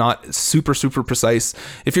it's not super precise,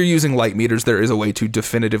 if you're using light meters, there is a way to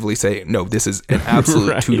definitively say, no, this is an absolute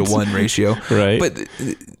right. 2-to-1 ratio. Right. But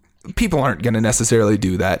people aren't going to necessarily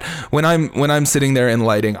do that. When I'm sitting there in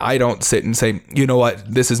lighting, I don't sit and say, you know what,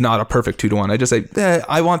 this is not a perfect 2-to-1. I just say,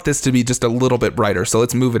 I want this to be just a little bit brighter, so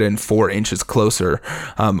let's move it in 4 inches closer,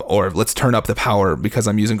 or let's turn up the power. Because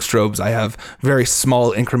I'm using strobes, I have very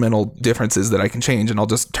small incremental differences that I can change, and I'll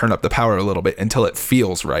just turn up the power a little bit until it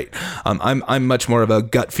feels right. I'm much more of a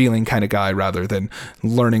gut feeling kind of guy rather than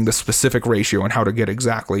learning the specific ratio and how to get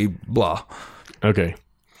exactly blah. Okay.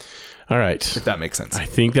 All right. If that makes sense. I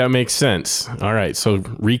think that makes sense. All right. So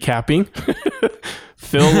recapping,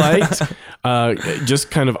 fill light,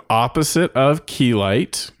 just kind of opposite of key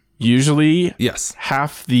light. Usually yes,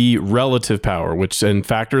 half the relative power, and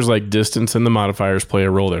factors like distance and the modifiers play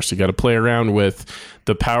a role there. So you got to play around with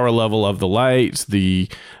the power level of the light, the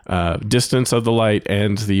distance of the light,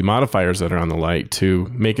 and the modifiers that are on the light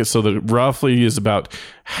to make it so that it roughly is about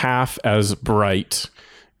half as bright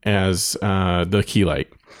as the key light.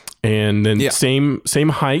 And then same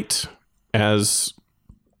height as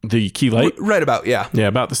the key light. Right about, yeah. Yeah,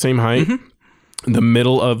 about the same height. Mm-hmm. The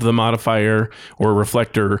middle of the modifier or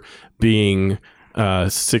reflector being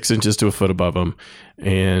 6 inches to a foot above them.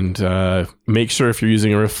 And make sure if you're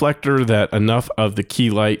using a reflector that enough of the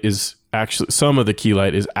key light is actually, some of the key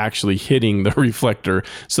light is actually hitting the reflector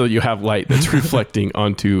so that you have light that's reflecting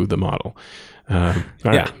onto the model. All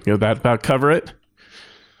right. You know, that about cover it?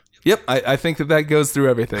 Yep, I think that goes through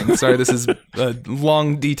everything. Sorry, this is a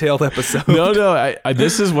long, detailed episode. No, I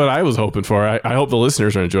this is what I was hoping for. I hope the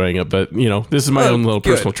listeners are enjoying it, but you know, this is my own little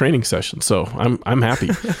personal training session, so I'm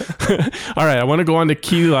happy. All right, I want to go on to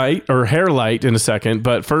key light or hair light in a second,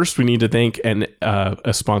 but first we need to thank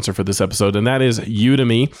a sponsor for this episode, and that is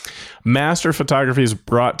Udemy. Master Photography is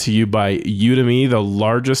brought to you by Udemy, the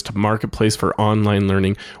largest marketplace for online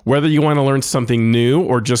learning. Whether you want to learn something new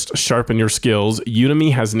or just sharpen your skills,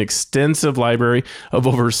 Udemy has an extensive library of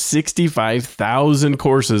over 65,000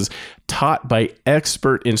 courses taught by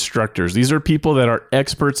expert instructors. These are people that are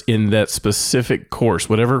experts in that specific course.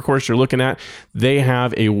 Whatever course you're looking at, they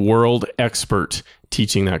have a world expert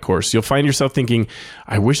teaching that course. You'll find yourself thinking,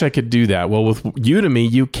 I wish I could do that. Well, with Udemy,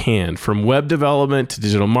 you can. From web development to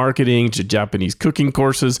digital marketing to Japanese cooking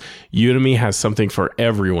courses, Udemy has something for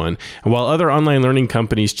everyone. And while other online learning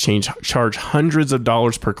companies charge hundreds of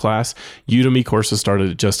dollars per class, Udemy courses start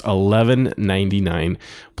at just $11.99.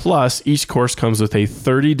 Plus, each course comes with a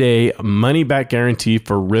 30-day money-back guarantee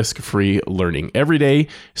for risk-free learning. Every day,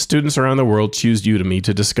 students around the world choose Udemy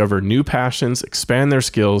to discover new passions, expand their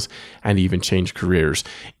skills, and even change careers.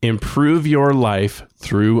 Improve your life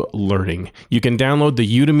through learning. You can download the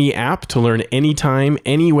Udemy app to learn anytime,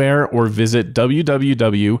 anywhere, or visit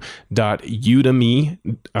www.ude.my.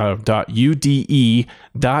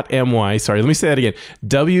 Sorry, let me say that again.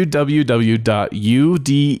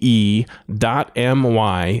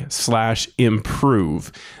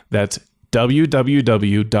 www.ude.my/improve. That's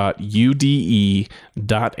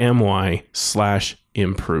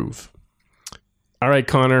www.ude.my/improve. All right,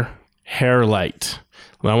 Connor, hair light.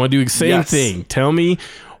 Well, I want to do the same thing. Tell me,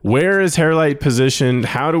 where is hair light positioned?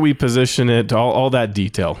 How do we position it? All that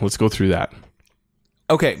detail. Let's go through that.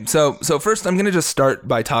 Okay, so first I'm going to just start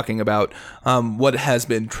by talking about what has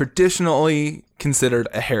been traditionally considered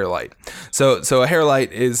a hair light. So a hair light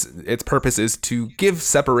its purpose is to give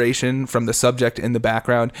separation from the subject in the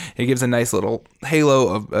background. It gives a nice little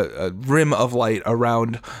halo of a rim of light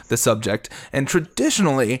around the subject. And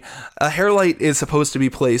traditionally, a hair light is supposed to be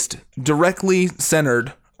placed directly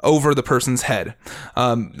centered over the person's head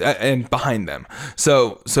and behind them.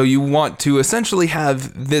 So you want to essentially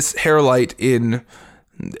have this hair light in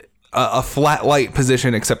a flat light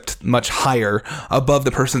position, except much higher above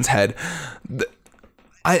the person's head.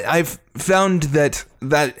 I've found that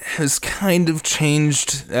has kind of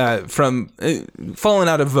changed from fallen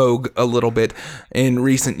out of vogue a little bit in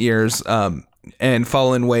recent years, and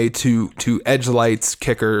fallen way to edge lights,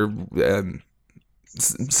 kicker,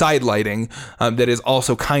 side lighting that is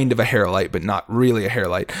also kind of a hair light, but not really a hair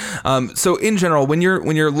light. So in general, when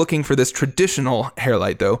you're looking for this traditional hair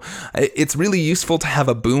light, though, it's really useful to have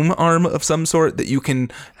a boom arm of some sort that you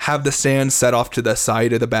can have the stand set off to the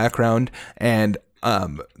side of the background and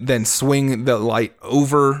then swing the light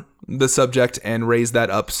over the subject and raise that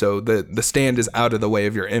up so the stand is out of the way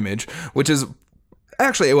of your image, which is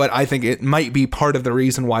actually what I think it might be part of the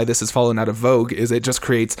reason why this has fallen out of vogue, is it just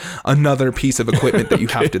creates another piece of equipment that you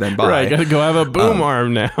have to then buy. Right, gotta go have a boom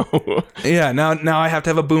arm now. Yeah, now I have to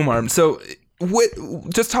have a boom arm. So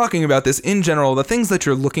just talking about this in general, the things that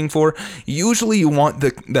you're looking for, usually you want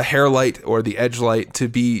the hair light or the edge light to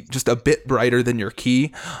be just a bit brighter than your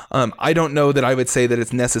key. I don't know that I would say that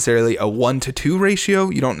it's necessarily a 1-to-2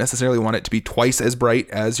 ratio. You don't necessarily want it to be twice as bright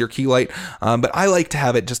as your key light, but I like to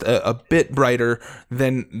have it just a bit brighter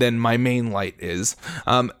than my main light is.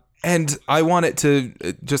 And I want it to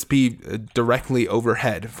just be directly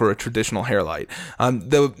overhead for a traditional hair light.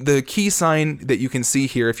 The key sign that you can see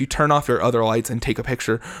here, if you turn off your other lights and take a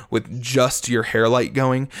picture with just your hair light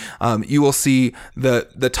going, you will see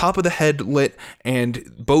the top of the head lit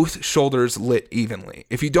and both shoulders lit evenly.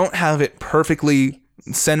 If you don't have it perfectly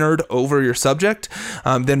centered over your subject,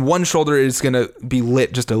 then one shoulder is going to be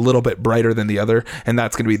lit just a little bit brighter than the other, and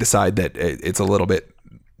that's going to be the side that it's a little bit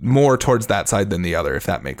more towards that side than the other, if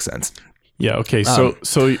that makes sense. Yeah. Okay. So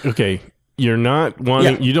okay, you're not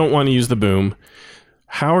wanting, you don't want to use the boom.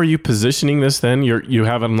 How are you positioning this then? You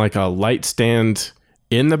have like a light stand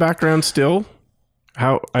in the background still?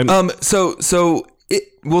 So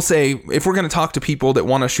we'll say if we're going to talk to people that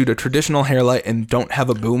want to shoot a traditional hair light and don't have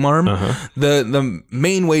a boom arm, the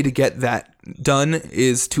main way to get that done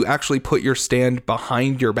is to actually put your stand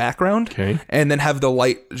behind your background, and then have the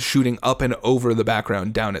light shooting up and over the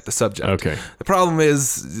background down at the subject. Okay. The problem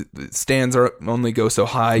is stands only go so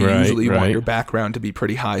high. Usually you want your background to be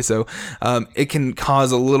pretty high, so it can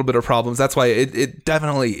cause a little bit of problems. That's why it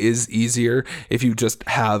definitely is easier if you just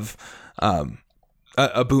have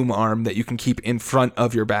a boom arm that you can keep in front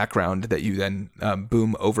of your background that you then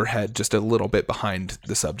boom overhead just a little bit behind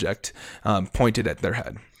the subject, pointed at their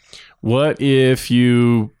head. What if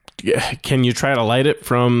can you try to light it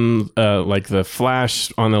from like the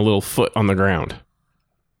flash on a little foot on the ground?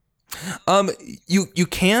 You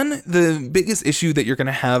can. The biggest issue that you're going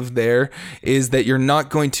to have there is that you're not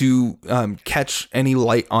going to catch any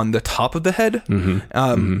light on the top of the head,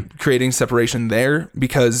 creating separation there,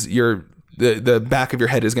 because the back of your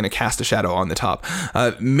head is going to cast a shadow on the top.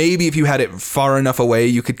 Maybe if you had it far enough away,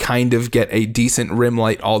 you could kind of get a decent rim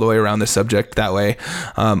light all the way around the subject that way.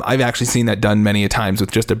 I've actually seen that done many a times with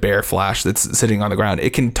just a bare flash that's sitting on the ground.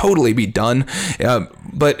 It can totally be done,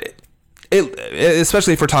 but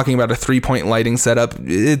especially if we're talking about a 3-point lighting setup,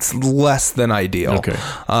 it's less than ideal. Okay.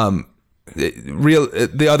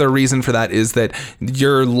 The other reason for that is that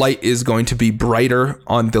your light is going to be brighter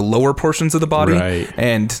on the lower portions of the body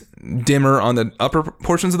and dimmer on the upper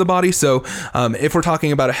portions of the body. So if we're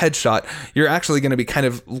talking about a headshot, you're actually going to be kind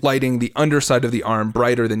of lighting the underside of the arm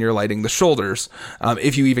brighter than you're lighting the shoulders,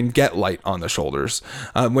 if you even get light on the shoulders.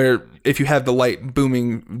 Where if you have the light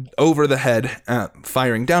booming over the head,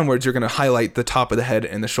 firing downwards, you're going to highlight the top of the head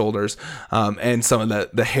and the shoulders, and some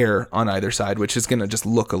of the hair on either side, which is going to just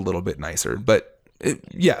look a little bit nicer. But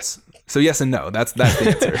yes. So yes and no. That's the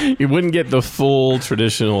answer. You wouldn't get the full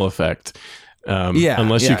traditional effect.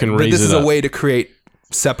 Unless you can raise it up. But this is a way to create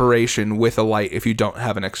separation with a light if you don't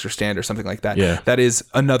have an extra stand or something like that. Yeah. That is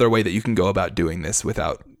another way that you can go about doing this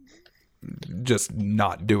without just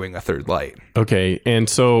not doing a third light. Okay. And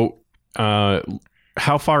so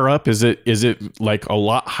how far up is it? Is it like a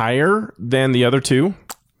lot higher than the other two?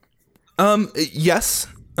 Yes.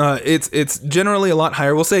 It's generally a lot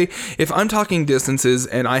higher. We'll say if I'm talking distances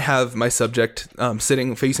and I have my subject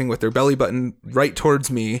sitting facing with their belly button right towards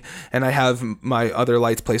me, and I have my other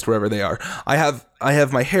lights placed wherever they are, I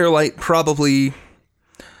have my hair light probably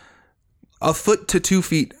 1 foot to 2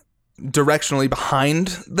 feet directionally behind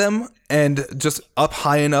them, and just up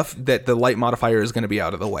high enough that the light modifier is going to be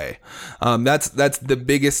out of the way. That's the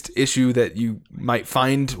biggest issue that you might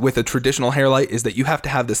find with a traditional hair light, is that you have to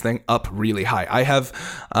have this thing up really high.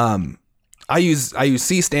 I use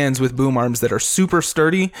C-stands with boom arms that are super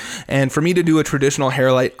sturdy, and for me to do a traditional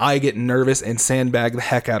hair light, I get nervous and sandbag the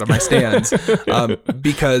heck out of my stands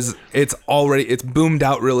because it's boomed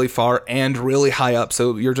out really far and really high up,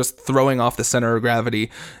 so you're just throwing off the center of gravity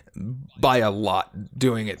by a lot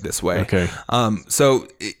doing it this way. Okay. So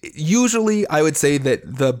usually I would say that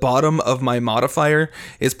the bottom of my modifier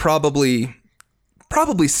is probably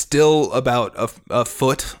still about a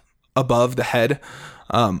foot above the head.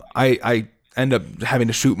 I end up having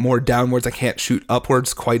to shoot more downwards. I can't shoot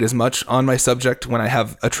upwards quite as much on my subject when I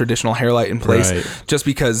have a traditional hair light in place, just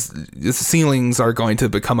because the ceilings are going to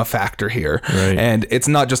become a factor here. And it's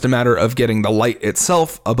not just a matter of getting the light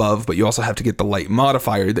itself above, but you also have to get the light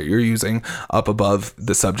modifier that you're using up above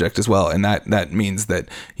the subject as well. And that means that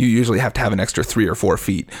you usually have to have an extra 3 or 4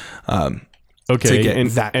 feet. Okay, to get and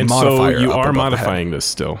that so modifier you up are above modifying this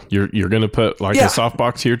still. You're going to put like a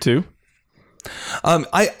softbox here too?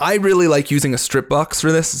 I really like using a strip box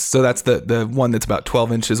for this. So that's the one that's about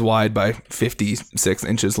 12 inches wide by 56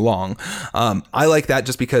 inches long. I like that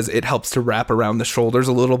just because it helps to wrap around the shoulders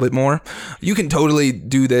a little bit more. You can totally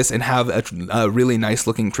do this and have a really nice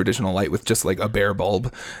looking traditional light with just like a bare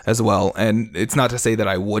bulb as well. And it's not to say that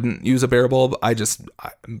I wouldn't use a bare bulb.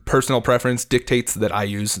 Personal preference dictates that I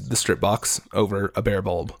use the strip box over a bare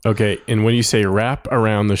bulb. Okay. And when you say wrap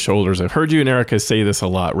around the shoulders, I've heard you and Erica say this a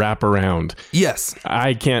lot, wrap around. Yes.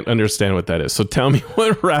 I can't understand what that is. So tell me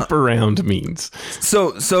what wrap around means.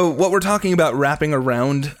 So what we're talking about wrapping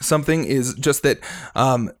around something is just that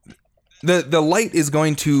the light is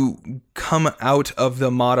going to come out of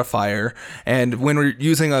the modifier, and when we're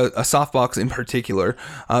using a softbox in particular,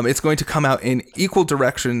 it's going to come out in equal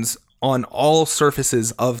directions on all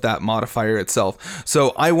surfaces of that modifier itself.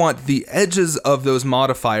 So I want the edges of those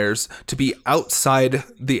modifiers to be outside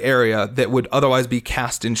the area that would otherwise be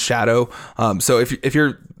cast in shadow. So if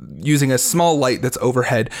you're using a small light that's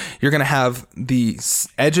overhead, you're going to have the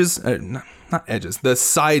edges, not edges, the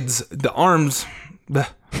sides, the arms, the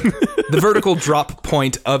vertical drop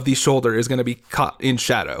point of the shoulder is going to be caught in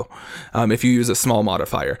shadow if you use a small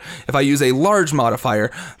modifier. If I use a large modifier,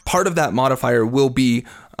 part of that modifier will be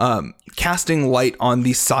casting light on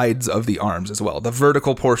the sides of the arms as well. The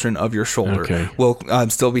vertical portion of your shoulder will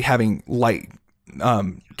still be having light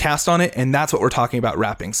cast on it, and that's what we're talking about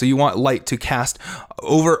wrapping. So you want light to cast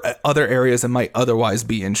over other areas that might otherwise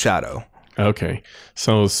be in shadow. Okay,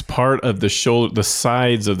 so it's part of the shoulder, the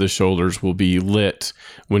sides of the shoulders will be lit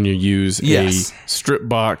when you use a strip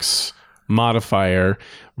box modifier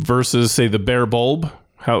versus, say, the bare bulb.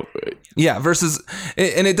 Versus,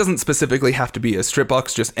 and it doesn't specifically have to be a strip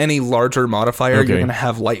box, just any larger modifier, you're going to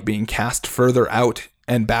have light being cast further out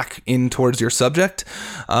and back in towards your subject,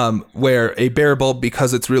 where a bare bulb,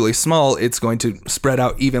 because it's really small, it's going to spread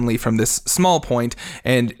out evenly from this small point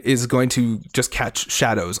and is going to just catch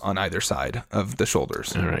shadows on either side of the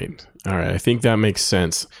shoulders. All right. I think that makes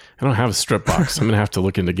sense. I don't have a strip box. I'm going to have to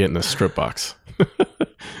look into getting a strip box.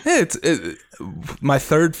 It's my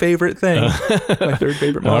third favorite thing. My third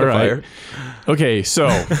favorite modifier. Right. Okay, so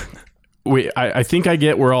I think I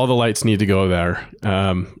get where all the lights need to go there.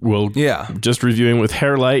 Just reviewing with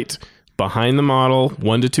hair light behind the model,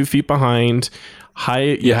 1 to 2 feet behind.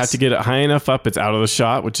 You have to get it high enough up it's out of the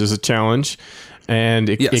shot, which is a challenge. And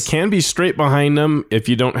it can be straight behind them if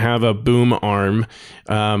you don't have a boom arm.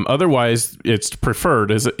 Otherwise, it's preferred.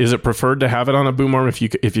 Is it preferred to have it on a boom arm if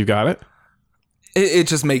you've got it? It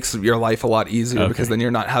just makes your life a lot easier because then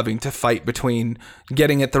you're not having to fight between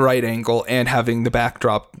getting it the right angle and having the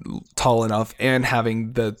backdrop tall enough and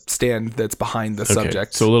having the stand that's behind the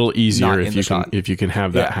subject. So a little easier if you can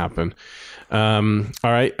have that happen. All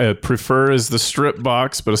right. Prefer is the strip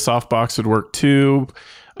box, but a soft box would work too.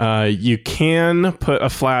 You can put a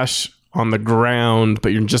flash on the ground,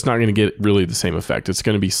 but you're just not going to get really the same effect. It's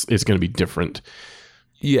going to be different.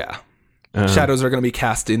 Yeah. Shadows are going to be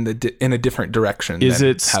cast in a different direction. Is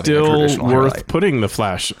it still worth putting the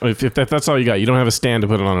flash? If that's all you got, you don't have a stand to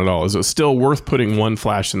put it on at all. Is it still worth putting one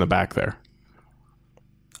flash in the back there?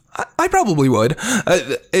 I probably would.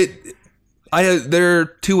 There are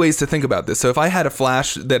 2 ways to think about this. So if I had a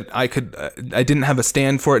flash that I didn't have a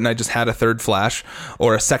stand for it and I just had a third flash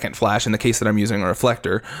or a second flash in the case that I'm using a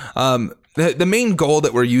reflector, the main goal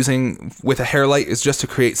that we're using with a hair light is just to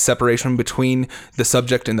create separation between the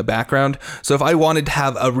subject and the background. So if I wanted to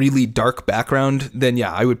have a really dark background, then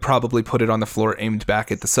I would probably put it on the floor aimed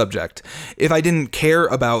back at the subject. If I didn't care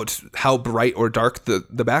about how bright or dark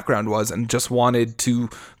the background was and just wanted to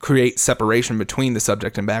create separation between the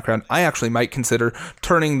subject and background, I actually might consider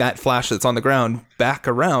turning that flash that's on the ground back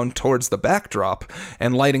around towards the backdrop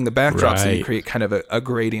and lighting the backdrop so you create kind of a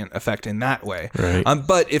gradient effect in that way. Right.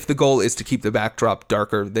 But if the goal is to keep the backdrop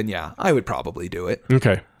darker, then I would probably do it.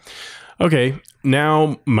 Okay.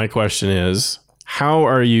 Now my question is,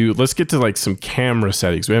 let's get to like some camera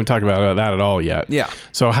settings. We haven't talked about that at all yet. Yeah.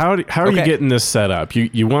 So how are you getting this set up?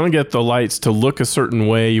 You want to get the lights to look a certain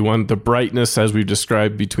way. You want the brightness, as we've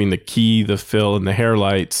described, between the key, the fill, and the hair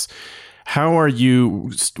lights. How are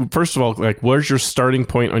you, first of all, like, where's your starting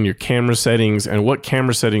point on your camera settings, and what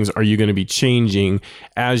camera settings are you going to be changing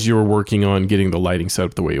as you're working on getting the lighting set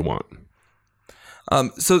up the way you want?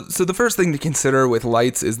 So the first thing to consider with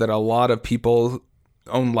lights is that a lot of people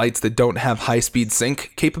own lights that don't have high-speed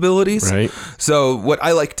sync capabilities. Right. So what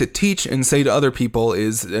I like to teach and say to other people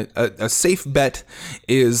is a safe bet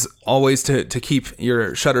is always to keep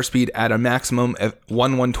your shutter speed at a maximum of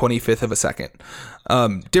 1/125th of a second.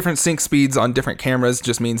 Different sync speeds on different cameras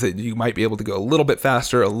just means that you might be able to go a little bit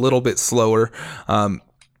faster, a little bit slower.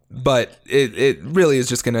 But it really is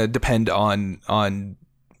just going to depend on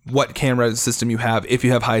what camera system you have. If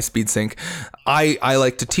you have high speed sync, I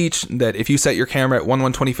like to teach that if you set your camera at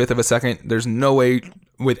 1/125th of a second, there's no way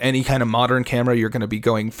with any kind of modern camera you're going to be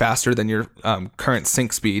going faster than your current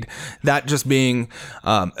sync speed. That just being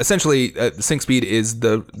essentially sync speed is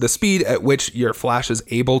the speed at which your flash is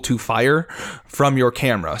able to fire from your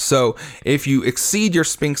camera. So if you exceed your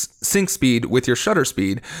sync speed with your shutter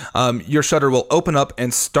speed, your shutter will open up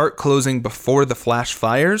and start closing before the flash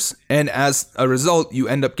fires, and as a result you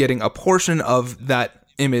end up getting a portion of that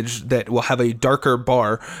image that will have a darker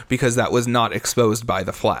bar because that was not exposed by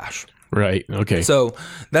the flash. Right. Okay. So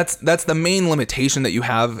that's the main limitation that you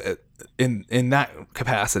have in that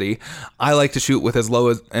capacity. I like to shoot with as low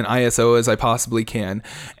as an ISO as I possibly can,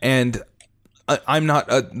 and I'm not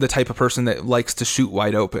the type of person that likes to shoot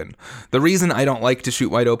wide open. The reason I don't like to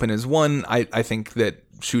shoot wide open is, one, I think that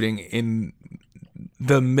shooting in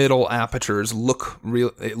the middle apertures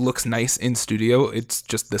it looks nice in studio. It's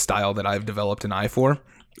just the style that I've developed an eye for.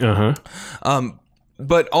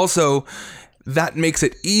 But also, that makes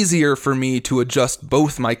it easier for me to adjust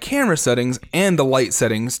both my camera settings and the light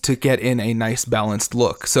settings to get in a nice balanced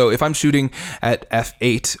look. So if I'm shooting at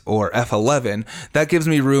f8 or f11, that gives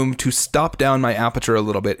me room to stop down my aperture a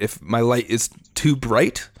little bit if my light is too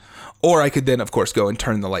bright. Or I could then, of course, go and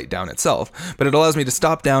turn the light down itself. But it allows me to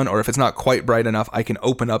stop down, or if it's not quite bright enough, I can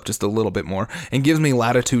open up just a little bit more, and gives me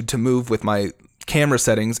latitude to move with my camera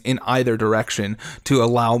settings in either direction to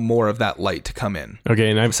allow more of that light to come in. Okay,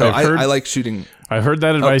 and I like shooting. I've heard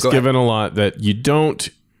that advice given a lot, that you don't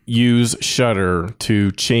use shutter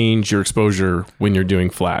to change your exposure when you're doing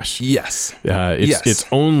flash. Yes. It's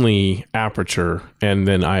only aperture and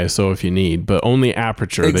then ISO if you need, but only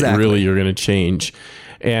aperture that really you're going to change.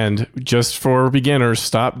 And just for beginners,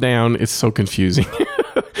 stop down. It's so confusing.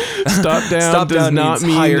 Stop down does not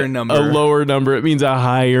mean higher number. A lower number. It means a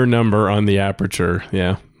higher number on the aperture.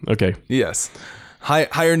 Yeah. Okay. Yes.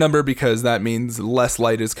 Higher number because that means less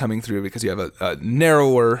light is coming through because you have a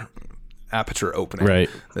narrower aperture opening. Right.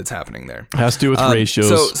 That's happening there. Has to do with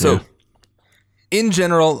ratios. So in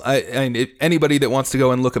general, anybody that wants to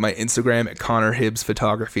go and look at my Instagram at Connor Hibbs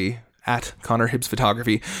Photography, at Connor Hibbs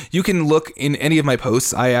Photography, you can look in any of my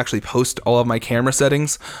posts. I actually post all of my camera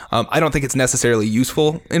settings. I don't think it's necessarily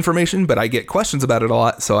useful information, but I get questions about it a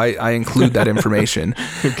lot, so I include that information.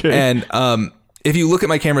 Okay. And if you look at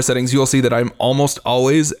my camera settings, you'll see that I'm almost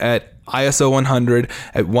always at ISO 100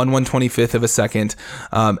 at 1/125th of a second,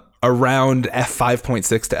 around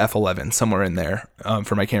f5.6 to f11, somewhere in there,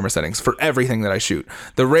 for my camera settings for everything that I shoot.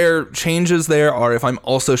 The rare changes there are if I'm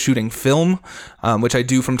also shooting film, which I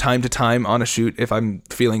do from time to time on a shoot if I'm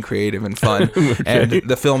feeling creative and fun. Okay. And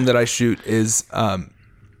the film that I shoot is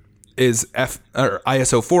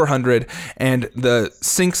ISO 400, and the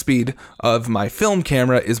sync speed of my film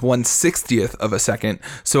camera is 1/60th of a second.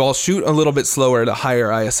 So I'll shoot a little bit slower at a higher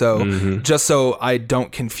ISO, just so I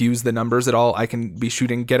don't confuse the numbers at all. I can be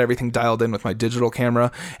shooting, get everything dialed in with my digital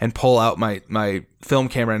camera, and pull out my film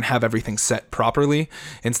camera and have everything set properly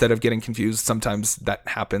instead of getting confused. Sometimes that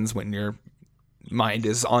happens when you're mind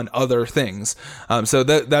is on other things. So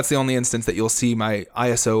that's the only instance that you'll see my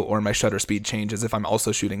ISO or my shutter speed changes if I'm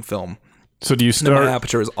also shooting film. So do you start? My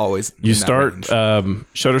aperture is always you start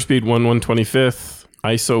shutter speed 1/125th,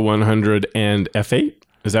 ISO 100, and f8.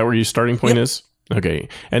 Is that where your starting point is? Okay,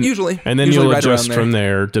 and then you'll adjust from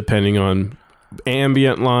there depending on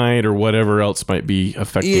ambient light or whatever else might be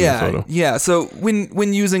affecting the photo. Yeah. So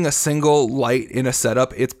when using a single light in a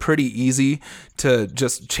setup, it's pretty easy to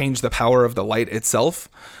just change the power of the light itself.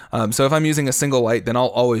 So if I'm using a single light, then I'll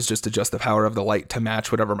always just adjust the power of the light to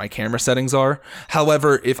match whatever my camera settings are.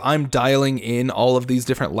 However, if I'm dialing in all of these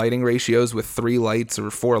different lighting ratios with 3 lights or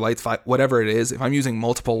 4 lights, 5, whatever it is, if I'm using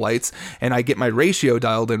multiple lights and I get my ratio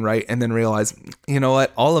dialed in right and then realize, you know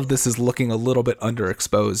what, all of this is looking a little bit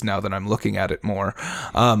underexposed now that I'm looking at it more,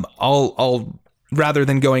 I'll rather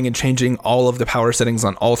than going and changing all of the power settings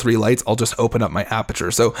on all 3 lights, I'll just open up my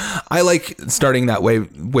aperture. So I like starting that way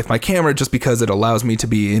with my camera just because it allows me to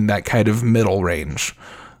be in that kind of middle range,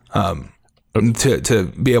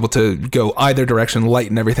 to be able to go either direction,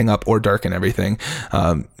 lighten everything up or darken everything.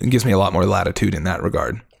 It gives me a lot more latitude in that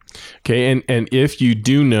regard. Okay, and if you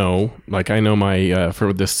do know, like I know my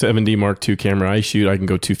for the 7D Mark II camera I shoot, I can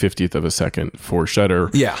go 2/50th of a second for shutter.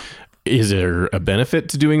 Yeah. Is there a benefit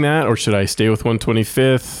to doing that, or should I stay with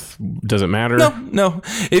 1/25th? Does it matter? No.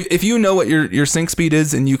 If you know what your sync speed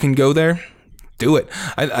is and you can go there, do it.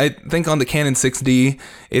 I think on the Canon 6D,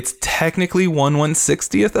 it's technically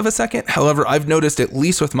 1/160th of a second. However, I've noticed, at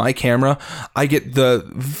least with my camera, I get the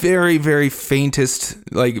very, very faintest,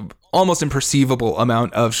 like almost imperceivable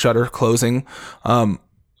amount of shutter closing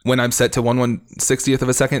when I'm set to 1/160th of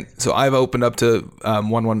a second. So I've opened up to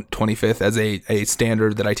 1/125th as a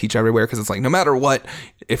standard that I teach everywhere, because it's like, no matter what,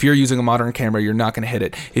 if you're using a modern camera, you're not going to hit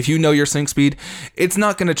it. If you know your sync speed, it's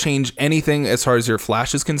not going to change anything as far as your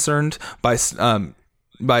flash is concerned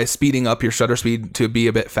by speeding up your shutter speed to be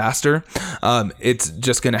a bit faster. It's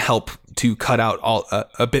just going to help to cut out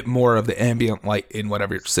a bit more of the ambient light in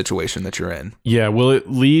whatever situation that you're in. Yeah, will it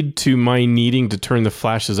lead to my needing to turn the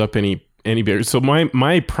flashes up any bigger? So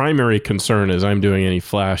my primary concern is I'm doing any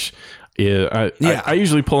flash. I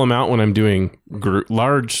usually pull them out when I'm doing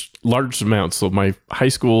large amounts. So my high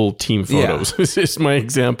school team photos is just my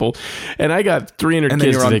example, and I got 300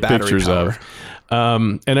 kids to take pictures of.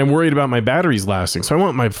 And I'm worried about my batteries lasting, so I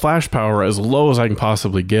want my flash power as low as I can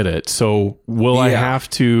possibly get it. So will I have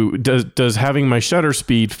to? Does having my shutter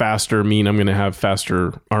speed faster mean I'm going to have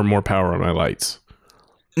faster or more power on my lights?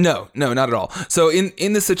 No, not at all. So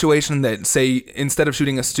in the situation that, say, instead of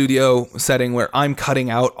shooting a studio setting where I'm cutting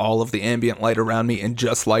out all of the ambient light around me and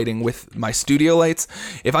just lighting with my studio lights,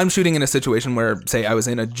 if I'm shooting in a situation where, say, I was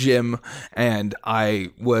in a gym and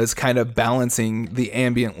I was kind of balancing the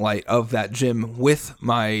ambient light of that gym with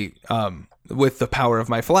my with the power of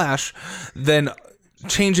my flash, then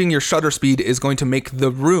changing your shutter speed is going to make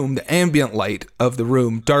the ambient light of the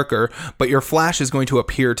room darker, but your flash is going to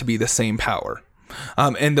appear to be the same power.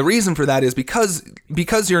 And the reason for that is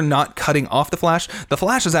because you're not cutting off the flash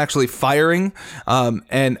is actually firing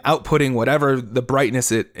and outputting whatever the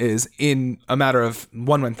brightness it is in a matter of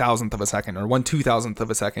 1/1000th of a second or 1/2000th of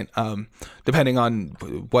a second, depending on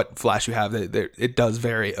what flash you have. It does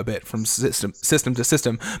vary a bit from system to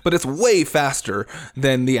system, but it's way faster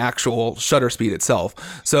than the actual shutter speed itself.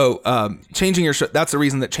 So changing that's the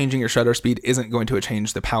reason that changing your shutter speed isn't going to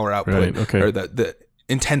change the power output or the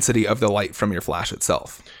intensity of the light from your flash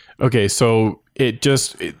itself. Okay, so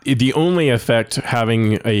the only effect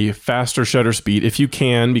having a faster shutter speed, if you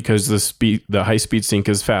can, because the high speed sync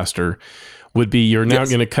is faster, would be you're now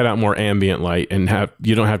going to cut out more ambient light and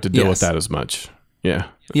you don't have to deal with that as much.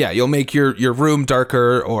 Yeah, you'll make your room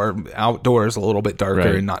darker or outdoors a little bit darker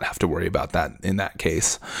and not have to worry about that in that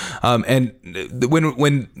case. And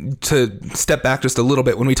when to step back just a little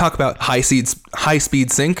bit, when we talk about high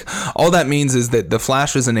speed sync, all that means is that the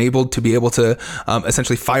flash is enabled to be able to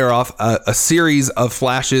essentially fire off a series of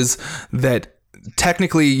flashes that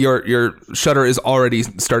technically your shutter is already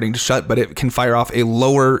starting to shut, but it can fire off a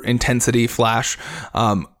lower intensity flash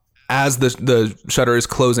as the shutter is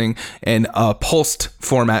closing in a pulsed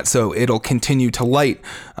format, so it'll continue to light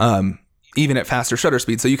even at faster shutter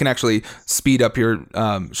speed. So you can actually speed up your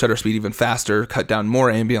shutter speed even faster, cut down more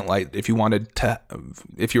ambient light if you wanted to,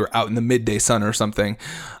 if you were out in the midday sun or something,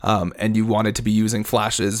 and you wanted to be using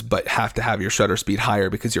flashes but have to have your shutter speed higher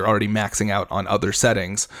because you're already maxing out on other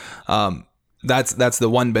settings. That's the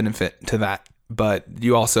one benefit to that, but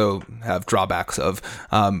you also have drawbacks of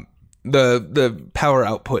the power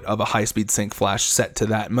output of a high-speed sync flash set to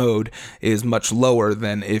that mode is much lower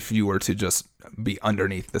than if you were to just be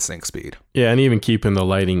underneath the sync speed. Yeah, and even keeping the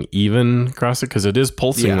lighting even across it, because it is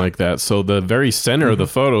pulsing like that. So the very center of the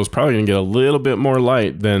photo is probably going to get a little bit more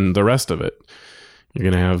light than the rest of it. You're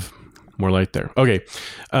going to have more light there. Okay.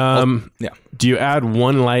 Do you add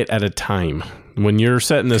one light at a time? When you're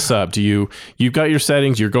setting this up, you've got your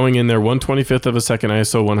settings, you're going in there 1/25th of a second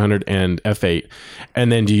ISO 100 and f8. And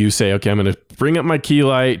then do you say, okay, I'm going to bring up my key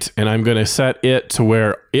light and I'm going to set it to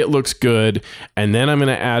where it looks good. And then I'm going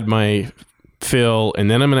to add my fill and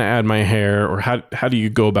then I'm going to add my hair, or how do you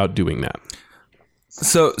go about doing that?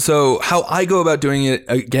 So how I go about doing it,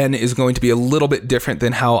 again, is going to be a little bit different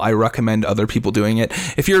than how I recommend other people doing it.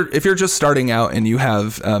 If you're just starting out and you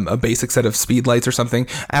have a basic set of speed lights or something,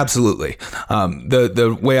 absolutely.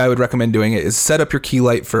 The way I would recommend doing it is set up your key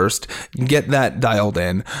light first, get that dialed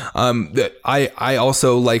in. I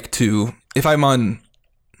also like to, if I'm on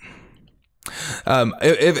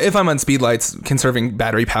if I'm on speed lights, conserving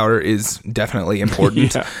battery power is definitely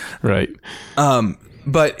important. Yeah, right.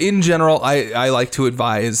 But in general, I like to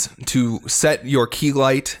advise to set your key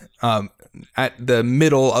light at the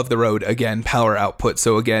middle of the road, again, power output.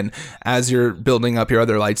 So again, as you're building up your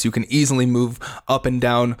other lights, you can easily move up and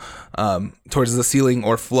down towards the ceiling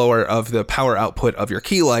or floor of the power output of your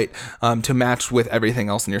key light to match with everything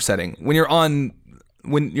else in your setting. When you're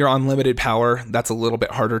on limited power, that's a little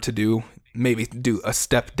bit harder to do. Maybe do a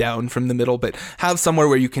step down from the middle, but have somewhere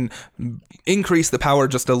where you can increase the power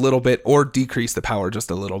just a little bit or decrease the power just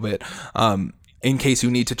a little bit. In case you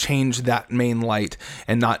need to change that main light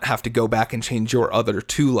and not have to go back and change your other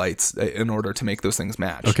two lights in order to make those things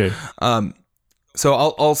match. Okay.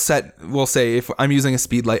 So we'll say if I'm using a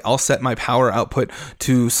speed light, I'll set my power output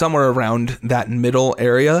to somewhere around that middle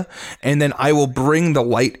area. And then I will bring the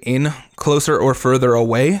light in closer or further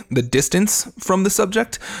away, the distance from the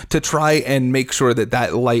subject, to try and make sure that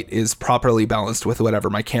that light is properly balanced with whatever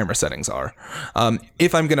my camera settings are.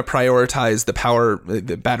 If I'm going to prioritize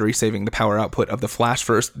the battery saving, the power output of the flash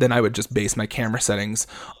first, then I would just base my camera settings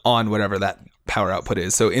on whatever that power output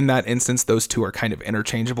is. So in that instance, those two are kind of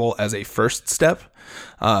interchangeable as a first step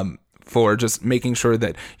for just making sure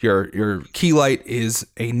that your key light is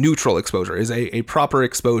a neutral exposure, is a proper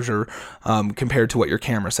exposure compared to what your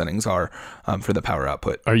camera settings are for the power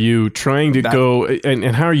output. Are you trying to go,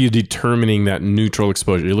 and how are you determining that neutral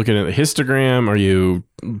exposure? You're looking at the histogram? Are you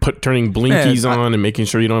turning blinkies on and making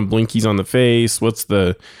sure you don't have blinkies on the face?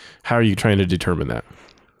 How are you trying to determine that?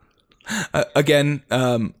 Again,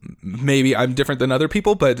 maybe I'm different than other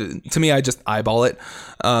people, but to me, I just eyeball it.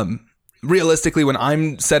 Realistically, when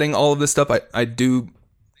I'm setting all of this stuff, I do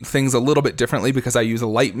things a little bit differently because I use a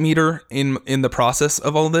light meter in the process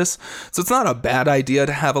of all this. So it's not a bad idea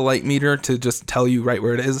to have a light meter to just tell you right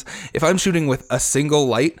where it is. If I'm shooting with a single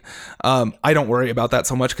light, I don't worry about that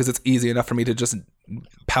so much because it's easy enough for me to just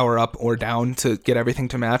power up or down to get everything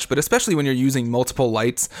to match. But especially when you're using multiple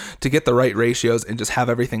lights to get the right ratios and just have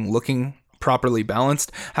everything looking properly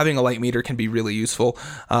balanced, having a light meter can be really useful.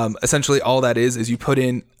 Essentially all that is you put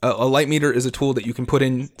in a light meter is a tool that you can put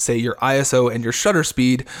in, say, your ISO and your shutter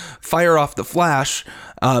speed, fire off the flash,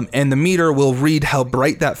 and the meter will read how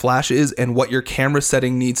bright that flash is and what your camera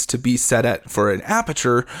setting needs to be set at for an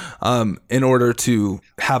aperture in order to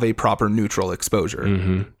have a proper neutral exposure.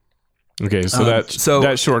 Mm-hmm. Okay, so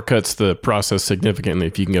that shortcuts the process significantly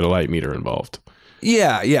if you can get a light meter involved.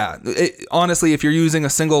 Yeah. Honestly, if you're using a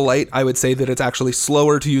single light, I would say that it's actually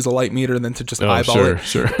slower to use a light meter than to just eyeball it.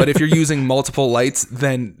 Sure. But if you're using multiple lights,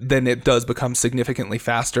 then it does become significantly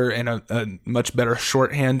faster and a much better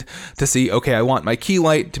shorthand to see, okay, I want my key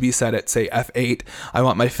light to be set at, say, f8. I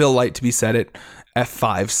want my fill light to be set at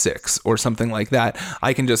f5, 6, or something like that.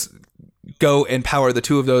 I can just go and power the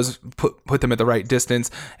two of those, put them at the right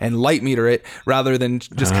distance and light meter it rather than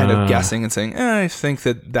just kind of guessing and saying, I think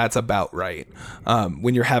that's about right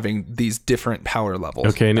when you're having these different power levels.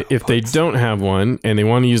 Okay, and if they don't have one and they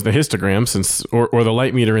want to use the histogram or the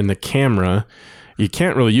light meter in the camera, you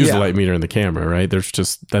can't really use the light meter in the camera, right?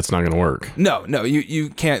 That's not going to work. No, you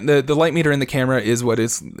can't. The light meter in the camera is what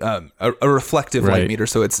is a reflective light meter.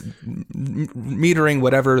 So it's metering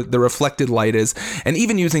whatever the reflected light is. And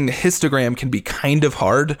even using the histogram can be kind of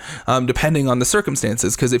hard depending on the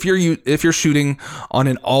circumstances. Because if you're shooting on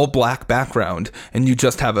an all black background and you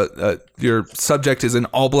just have your subject is in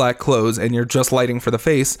all black clothes and you're just lighting for the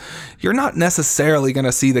face, you're not necessarily going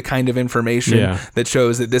to see the kind of information that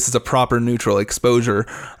shows that this is a proper neutral exposure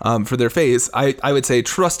for their face. I would say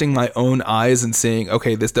trusting my own eyes and seeing,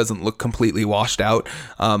 okay, this doesn't look completely washed out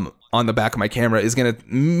on the back of my camera is going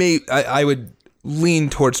to I would lean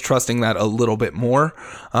towards trusting that a little bit more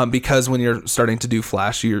because when you're starting to do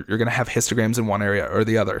flash, you're going to have histograms in one area or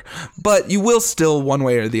the other. But you will still, one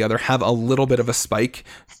way or the other, have a little bit of a spike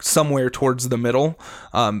somewhere towards the middle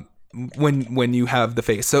when you have the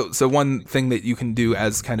face. So one thing that you can do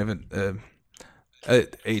as kind of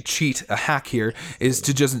a hack here is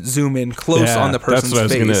to just zoom in close on the person's face.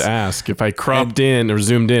 That's what I was going to ask. If I cropped in or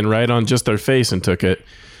zoomed in right on just their face and took it,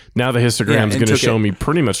 now the histogram is going to show me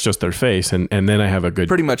pretty much just their face, and then I have a good...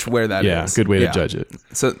 Pretty much where that is. Yeah, good way to judge it.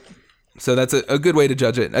 So that's a good way to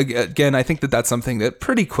judge it. Again, I think that's something that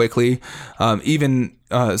pretty quickly, even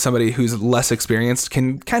somebody who's less experienced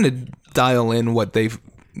can kind of dial in what they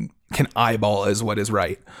can eyeball as what is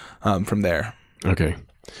right from there. Okay.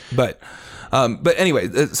 But anyway,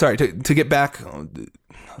 sorry, to get back,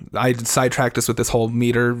 I sidetracked us with this whole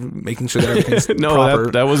meter, making sure that everything's proper.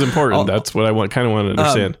 That was important. That's what I kind of want to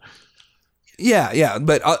understand. Yeah.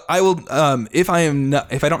 But I will, if I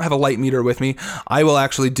don't have a light meter with me, I will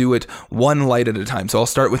actually do it one light at a time. So I'll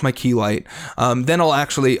start with my key light. Then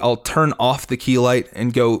I'll turn off the key light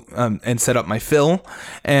and go and set up my fill.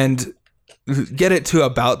 And get it to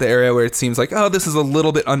about the area where it seems like, oh, this is a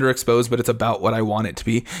little bit underexposed, but it's about what I want it to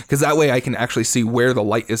be. Because that way I can actually see where the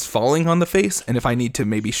light is falling on the face, and if I need to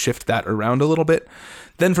maybe shift that around a little bit.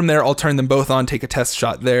 Then from there, I'll turn them both on, take a test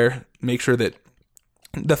shot there, make sure that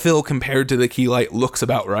the fill compared to the key light looks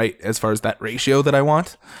about right as far as that ratio that I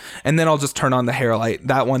want. And then I'll just turn on the hair light.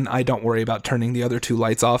 That one, I don't worry about turning the other two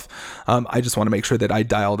lights off. I just want to make sure that I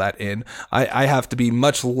dial that in. I have to be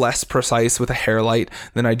much less precise with a hair light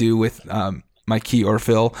than I do with my key or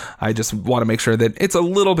fill. I just want to make sure that it's a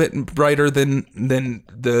little bit brighter than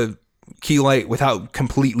the key light without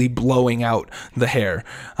completely blowing out the hair.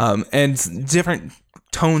 And different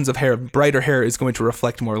tones of hair, brighter hair is going to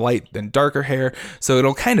reflect more light than darker hair, so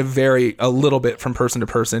it'll kind of vary a little bit from person to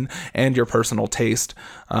person and your personal taste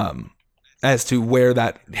as to where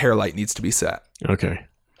that hair light needs to be set. Okay.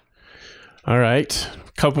 All right.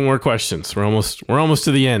 Couple more questions. We're almost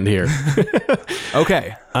to the end here.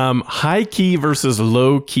 Okay. High key versus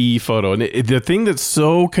low key photo. And the thing that's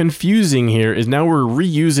so confusing here is now we're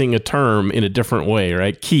reusing a term in a different way,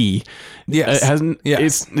 right? Key. Yes.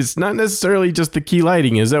 It's not necessarily just the key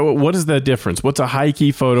lighting. Is that what is that difference? What's a high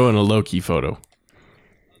key photo and a low key photo?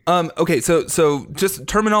 Okay, so just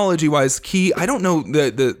terminology wise, key, I don't know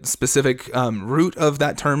the specific root of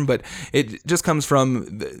that term, but it just comes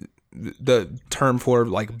from the term for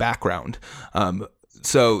like background.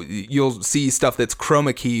 So you'll see stuff that's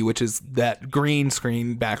chroma key, which is that green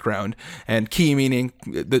screen background, and key meaning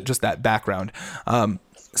just that background.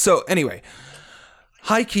 So anyway,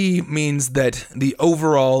 high key means that the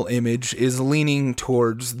overall image is leaning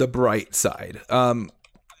towards the bright side.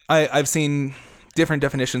 I've seen different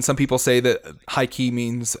definitions. Some people say that high key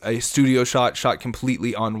means a studio shot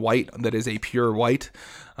completely on white, that is a pure white.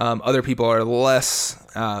 Other people are less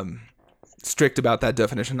strict about that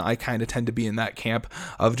definition. I kind of tend to be in that camp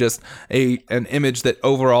of just an image that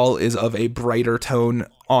overall is of a brighter tone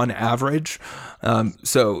on average.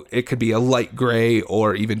 So it could be a light gray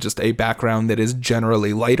or even just a background that is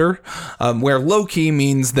generally lighter, where low key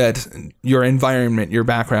means that your environment, your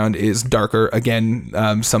background is darker. Again,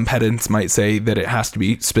 some pedants might say that it has to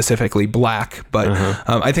be specifically black, but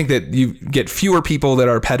I think that you get fewer people that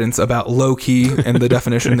are pedants about low key and the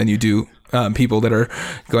definition than you do people that are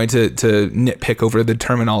going to nitpick over the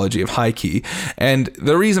terminology of high key. And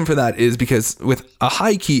the reason for that is because with a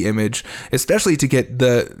high key image, especially to get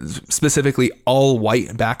the specifically all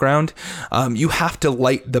white background, you have to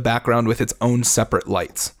light the background with its own separate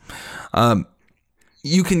lights.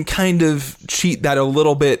 You can kind of cheat that a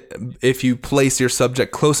little bit if you place your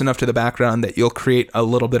subject close enough to the background that you'll create a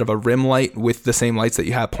little bit of a rim light with the same lights that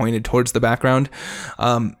you have pointed towards the background.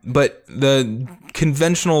 But the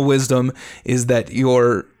conventional wisdom is that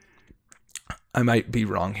I might be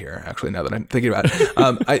wrong here, actually, now that I'm thinking about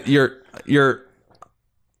it.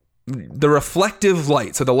 The reflective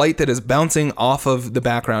light, so the light that is bouncing off of the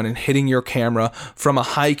background and hitting your camera from a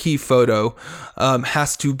high key photo,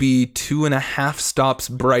 has to be 2.5 stops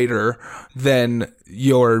brighter than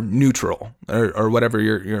your neutral or whatever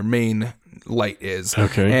your main light is.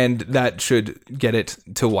 Okay. And that should get it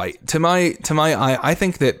to white. To my eye, I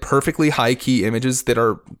think that perfectly high key images that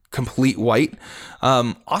are complete white,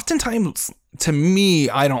 oftentimes to me,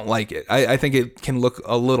 I don't like it. I think it can look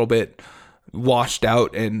a little bit washed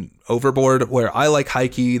out and overboard, where I like high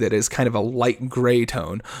key that is kind of a light gray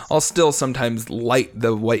tone. I'll still sometimes light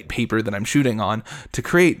the white paper that I'm shooting on to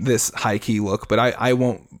create this high key look, but I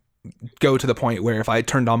won't go to the point where if I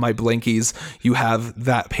turned on my blinkies, you have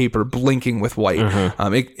that paper blinking with white.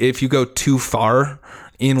 If you go too far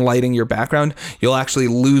in lighting your background, you'll actually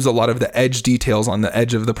lose a lot of the edge details on the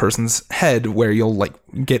edge of the person's head, where you'll like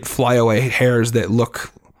get flyaway hairs that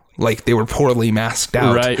look like they were poorly masked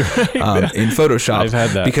out in Photoshop. I've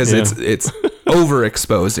had that because it's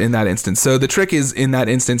overexposed in that instance. So the trick is in that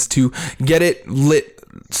instance to get it lit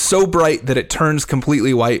so bright that it turns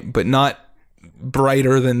completely white, but not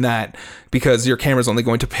brighter than that, because your camera's only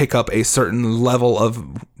going to pick up a certain level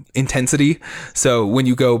of intensity. So when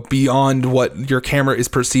you go beyond what your camera is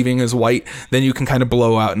perceiving as white, then you can kind of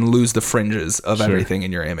blow out and lose the fringes of everything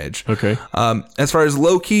in your image. Okay. As far as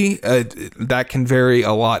low key, that can vary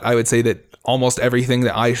a lot. I would say that almost everything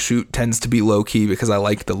that I shoot tends to be low key because I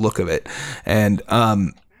like the look of it. And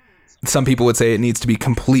some people would say it needs to be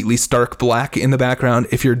completely stark black in the background.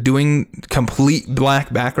 If you're doing complete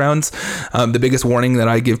black backgrounds, the biggest warning that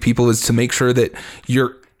I give people is to make sure that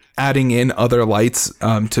you're adding in other lights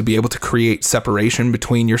to be able to create separation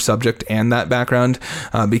between your subject and that background,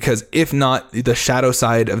 because if not, the shadow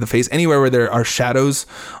side of the face, anywhere where there are shadows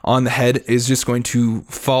on the head, is just going to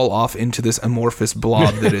fall off into this amorphous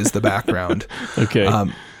blob that is the background. Okay.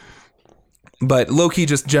 But low key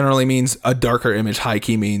just generally means a darker image. High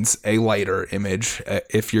key means a lighter image,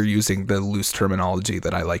 if you're using the loose terminology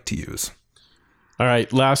that I like to use. All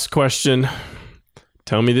right, last question.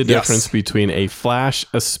 Tell me the difference between a flash,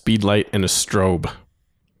 a speed light, and a strobe.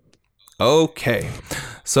 Okay.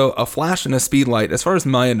 So a flash and a speed light, as far as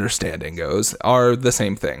my understanding goes, are the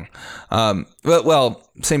same thing. Well,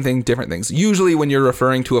 same thing, different things. Usually when you're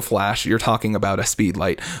referring to a flash, you're talking about a speed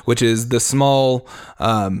light, which is the small,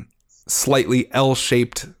 slightly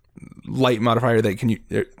L-shaped light modifier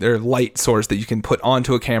that they're light source that you can put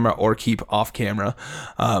onto a camera or keep off camera,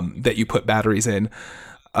 that you put batteries in.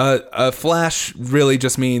 A flash really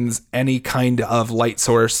just means any kind of light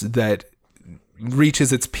source that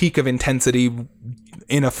reaches its peak of intensity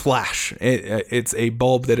in a flash. It's a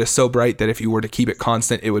bulb that is so bright that if you were to keep it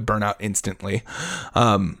constant, it would burn out instantly,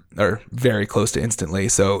 or very close to instantly.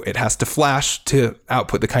 So it has to flash to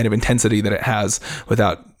output the kind of intensity that it has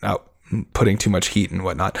without putting too much heat and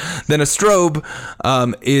whatnot. Then a strobe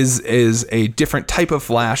is a different type of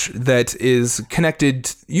flash that is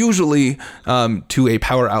connected usually to a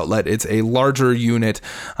power outlet. It's a larger unit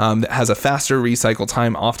that has a faster recycle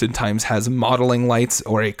time, oftentimes has modeling lights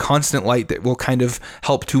or a constant light that will kind of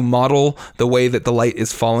help to model the way that the light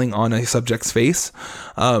is falling on a subject's face.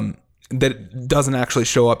 That doesn't actually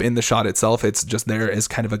show up in the shot itself. It's just there as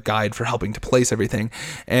kind of a guide for helping to place everything,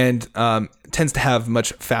 and tends to have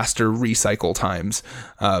much faster recycle times.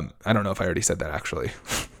 I don't know if I already said that actually.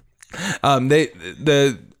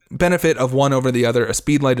 The benefit of one over the other, a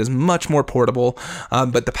speed light is much more portable,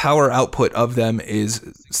 but the power output of them is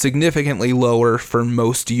significantly lower for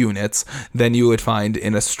most units than you would find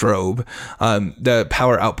in a strobe. The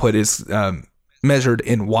power output is measured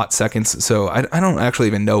in watt seconds. So I don't actually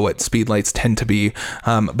even know what speed lights tend to be.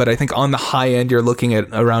 But I think on the high end, you're looking at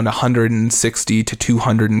around 160 to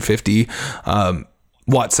 250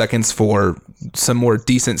 watt seconds for some more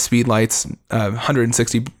decent speed lights,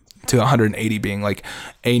 160 to 180 being like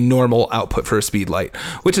a normal output for a speed light,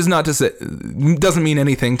 which is not to say, doesn't mean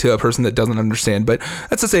anything to a person that doesn't understand, but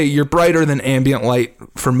that's to say you're brighter than ambient light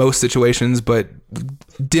for most situations, but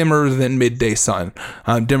dimmer than midday sun,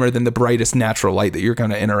 dimmer than the brightest natural light that you're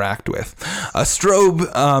going to interact with. A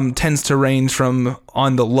strobe tends to range from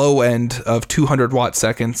on the low end of 200 watt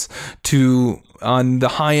seconds to on the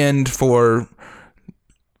high end for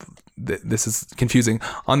this is confusing.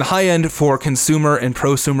 On the high end for consumer and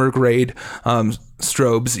prosumer grade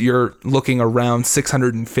strobes, you're looking around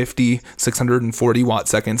 650, 640 watt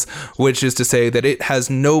seconds, which is to say that it has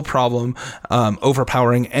no problem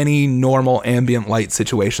overpowering any normal ambient light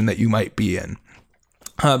situation that you might be in.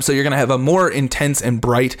 So you're going to have a more intense and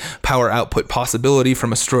bright power output possibility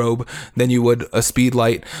from a strobe than you would a speed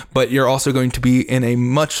light, but you're also going to be in a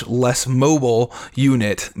much less mobile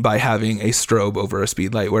unit by having a strobe over a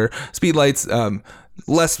speed light, where speed lights,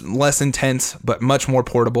 less intense, but much more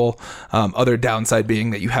portable. Other downside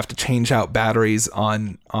being that you have to change out batteries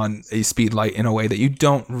on a speed light in a way that you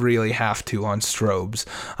don't really have to on strobes.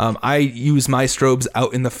 I use my strobes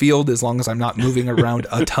out in the field as long as I'm not moving around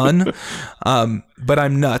a ton. But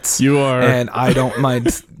I'm nuts. You are. And I don't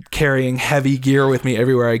mind carrying heavy gear with me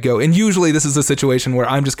everywhere I go. And usually this is a situation where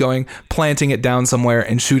I'm just planting it down somewhere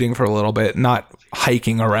and shooting for a little bit, not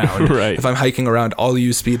hiking around. Right. If I'm hiking around, I'll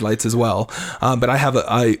use speed lights as well. But I have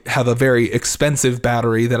a very expensive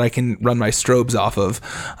battery that I can run my strobes off of,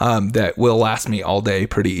 that will last me all day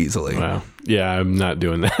pretty easily. Wow. Yeah, I'm not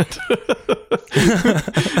doing that.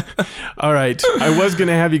 All right. I was going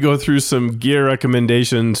to have you go through some gear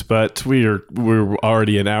recommendations, but we're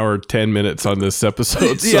already an hour, 10 minutes on this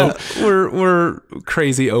episode. So yeah, we're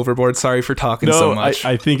crazy overboard. Sorry for talking so much.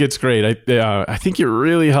 I think it's great. I think it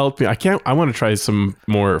really helped me. I want to try some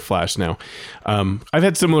more flash now. I've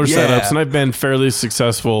had similar setups and I've been fairly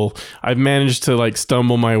successful. I've managed to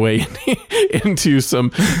stumble my way into some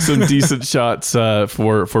decent shots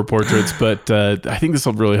for portraits, but I think this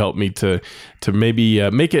will really help me to maybe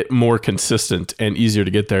make it more consistent and easier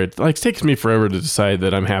to get there. It takes me forever to decide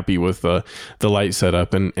that I'm happy with the light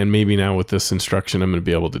setup, and maybe now with this instruction, I'm going to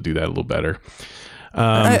be able to do that a little better.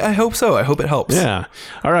 I hope so. I hope it helps. Yeah.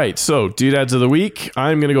 All right. So, doodads of the week.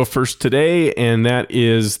 I'm going to go first today, and that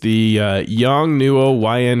is the Yongnuo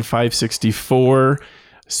YN564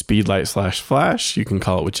 Speedlight / Flash. You can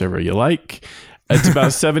call it whichever you like. It's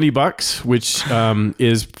about $70, which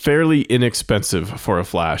is fairly inexpensive for a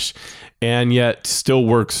flash, and yet still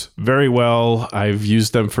works very well. I've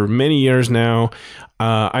used them for many years now.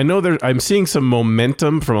 I know I'm seeing some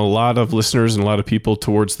momentum from a lot of listeners and a lot of people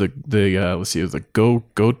towards the let's see, the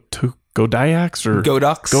Godox or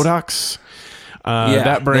Godox.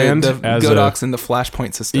 That brand, the Godox and the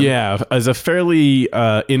Flashpoint system. Yeah, as a fairly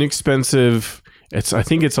inexpensive. I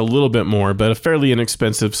think it's a little bit more, but a fairly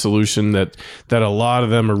inexpensive solution that a lot of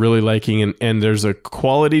them are really liking. And there's a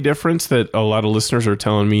quality difference that a lot of listeners are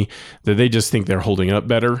telling me that they just think they're holding up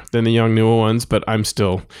better than the Yongnuo ones. But I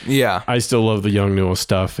still love the Yongnuo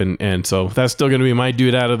stuff. And so that's still going to be my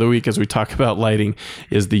dude out of the week as we talk about lighting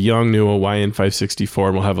is the Yongnuo YN564.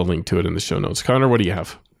 And we'll have a link to it in the show notes. Connor, what do you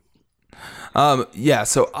have?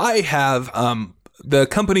 So I have the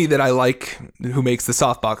company that I like, who makes the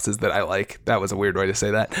soft boxes that I like. That was a weird way to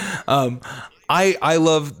say that. I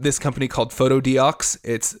love this company called Photodiox.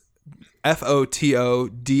 It's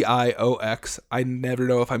Photodiox. I never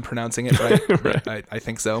know if I'm pronouncing it right, but I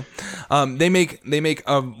think so. They make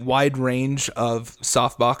a wide range of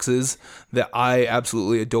soft boxes that I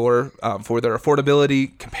absolutely adore for their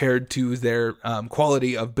affordability compared to their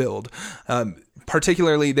quality of build.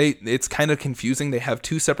 Particularly, it's kind of confusing. They have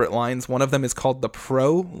two separate lines. One of them is called the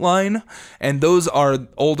Pro line, and those are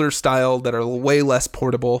older style that are way less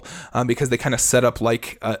portable because they kind of set up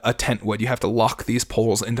like a tent would. You have to lock these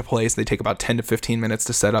poles into place. They take about 10 to 15 minutes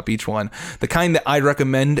to set up each one. The kind that I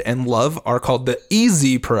recommend and love are called the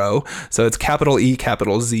EZ Pro. So it's capital E,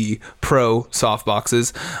 capital Z Pro soft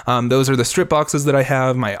boxes. Those are the strip boxes that I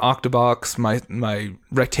have, my Octabox, my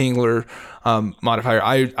rectangular modifier.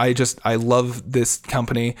 I love this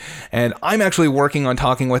company, and I'm actually working on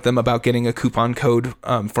talking with them about getting a coupon code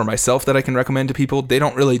for myself that I can recommend to people. They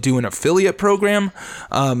don't really do an affiliate program,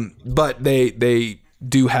 but they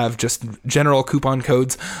do have just general coupon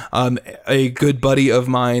codes. A good buddy of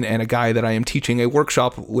mine and a guy that I am teaching a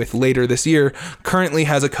workshop with later this year currently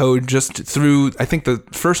has a code just through, I think, the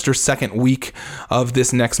first or second week of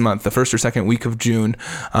this next month, the first or second week of June.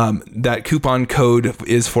 That coupon code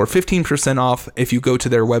is for 15% off if you go to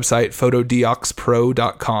their website,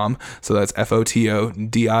 photodioxpro.com. So that's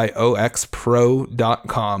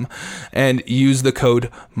photodioxpro.com, and use the code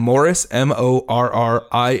Morris,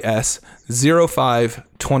 MORRIS 05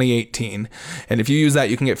 2018. And if you use that,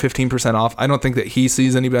 you can get 15% off. I don't think that he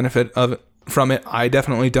sees any benefit from it. I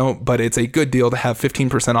definitely don't, but it's a good deal to have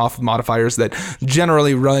 15% off modifiers that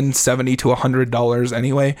generally run $70 to $100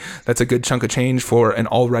 anyway. That's a good chunk of change for an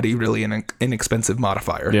already really inexpensive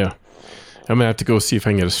modifier. Yeah. I'm gonna have to go see if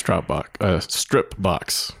I can get a strip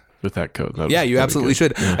box with that code. You absolutely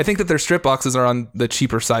should. Yeah. I think that their strip boxes are on the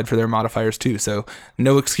cheaper side for their modifiers too, so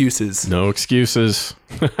no excuses. No excuses.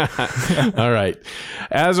 All right.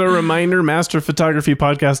 As a reminder,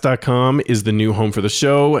 masterphotographypodcast.com is the new home for the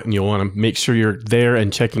show, and you'll want to make sure you're there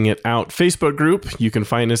and checking it out. Facebook group, you can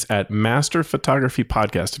find us at Master Photography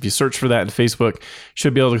Podcast. If you search for that in Facebook, you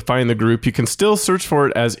should be able to find the group. You can still search for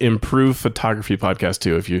it as Improved Photography Podcast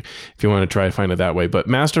too, if you want to try to find it that way. But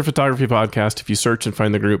Master Photography Podcast, if you search and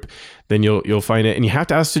find the group, then you'll find it. And you have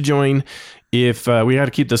to ask to join if we got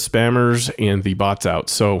to keep the spammers and the bots out.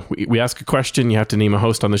 So we ask a question, you have to name a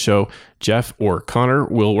host on the show. Jeff or Connor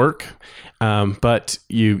will work. But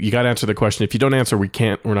you got to answer the question. If you don't answer, we're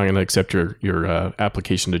not going to accept your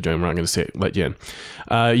application to join. We're not going to let you in.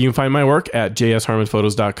 You can find my work at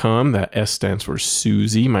jsharmanphotos.com. That S stands for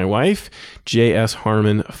Susie, my wife,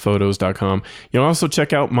 jsharmanphotos.com. You'll also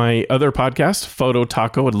check out my other podcast, Photo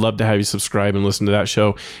Taco. I'd love to have you subscribe and listen to that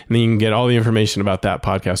show. And then you can get all the information about that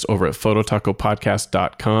podcast over at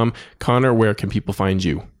phototacopodcast.com. Connor, where can people find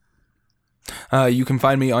you? You can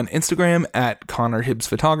find me on Instagram at Connor Hibbs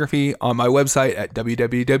Photography, on my website at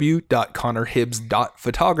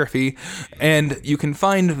www.connorhibbs.photography, and you can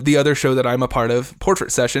find the other show that I'm a part of,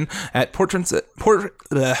 Portrait Session, at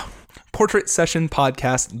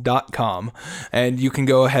portraitsessionpodcast.com, and you can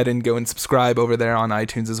go ahead and subscribe over there on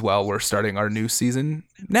iTunes as well. We're starting our new season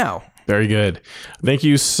now. Very good. Thank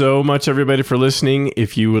you so much, everybody, for listening.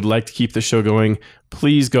 If you would like to keep the show going,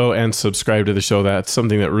 please go and subscribe to the show. That's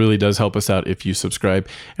something that really does help us out if you subscribe.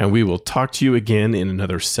 And we will talk to you again in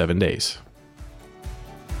another 7 days.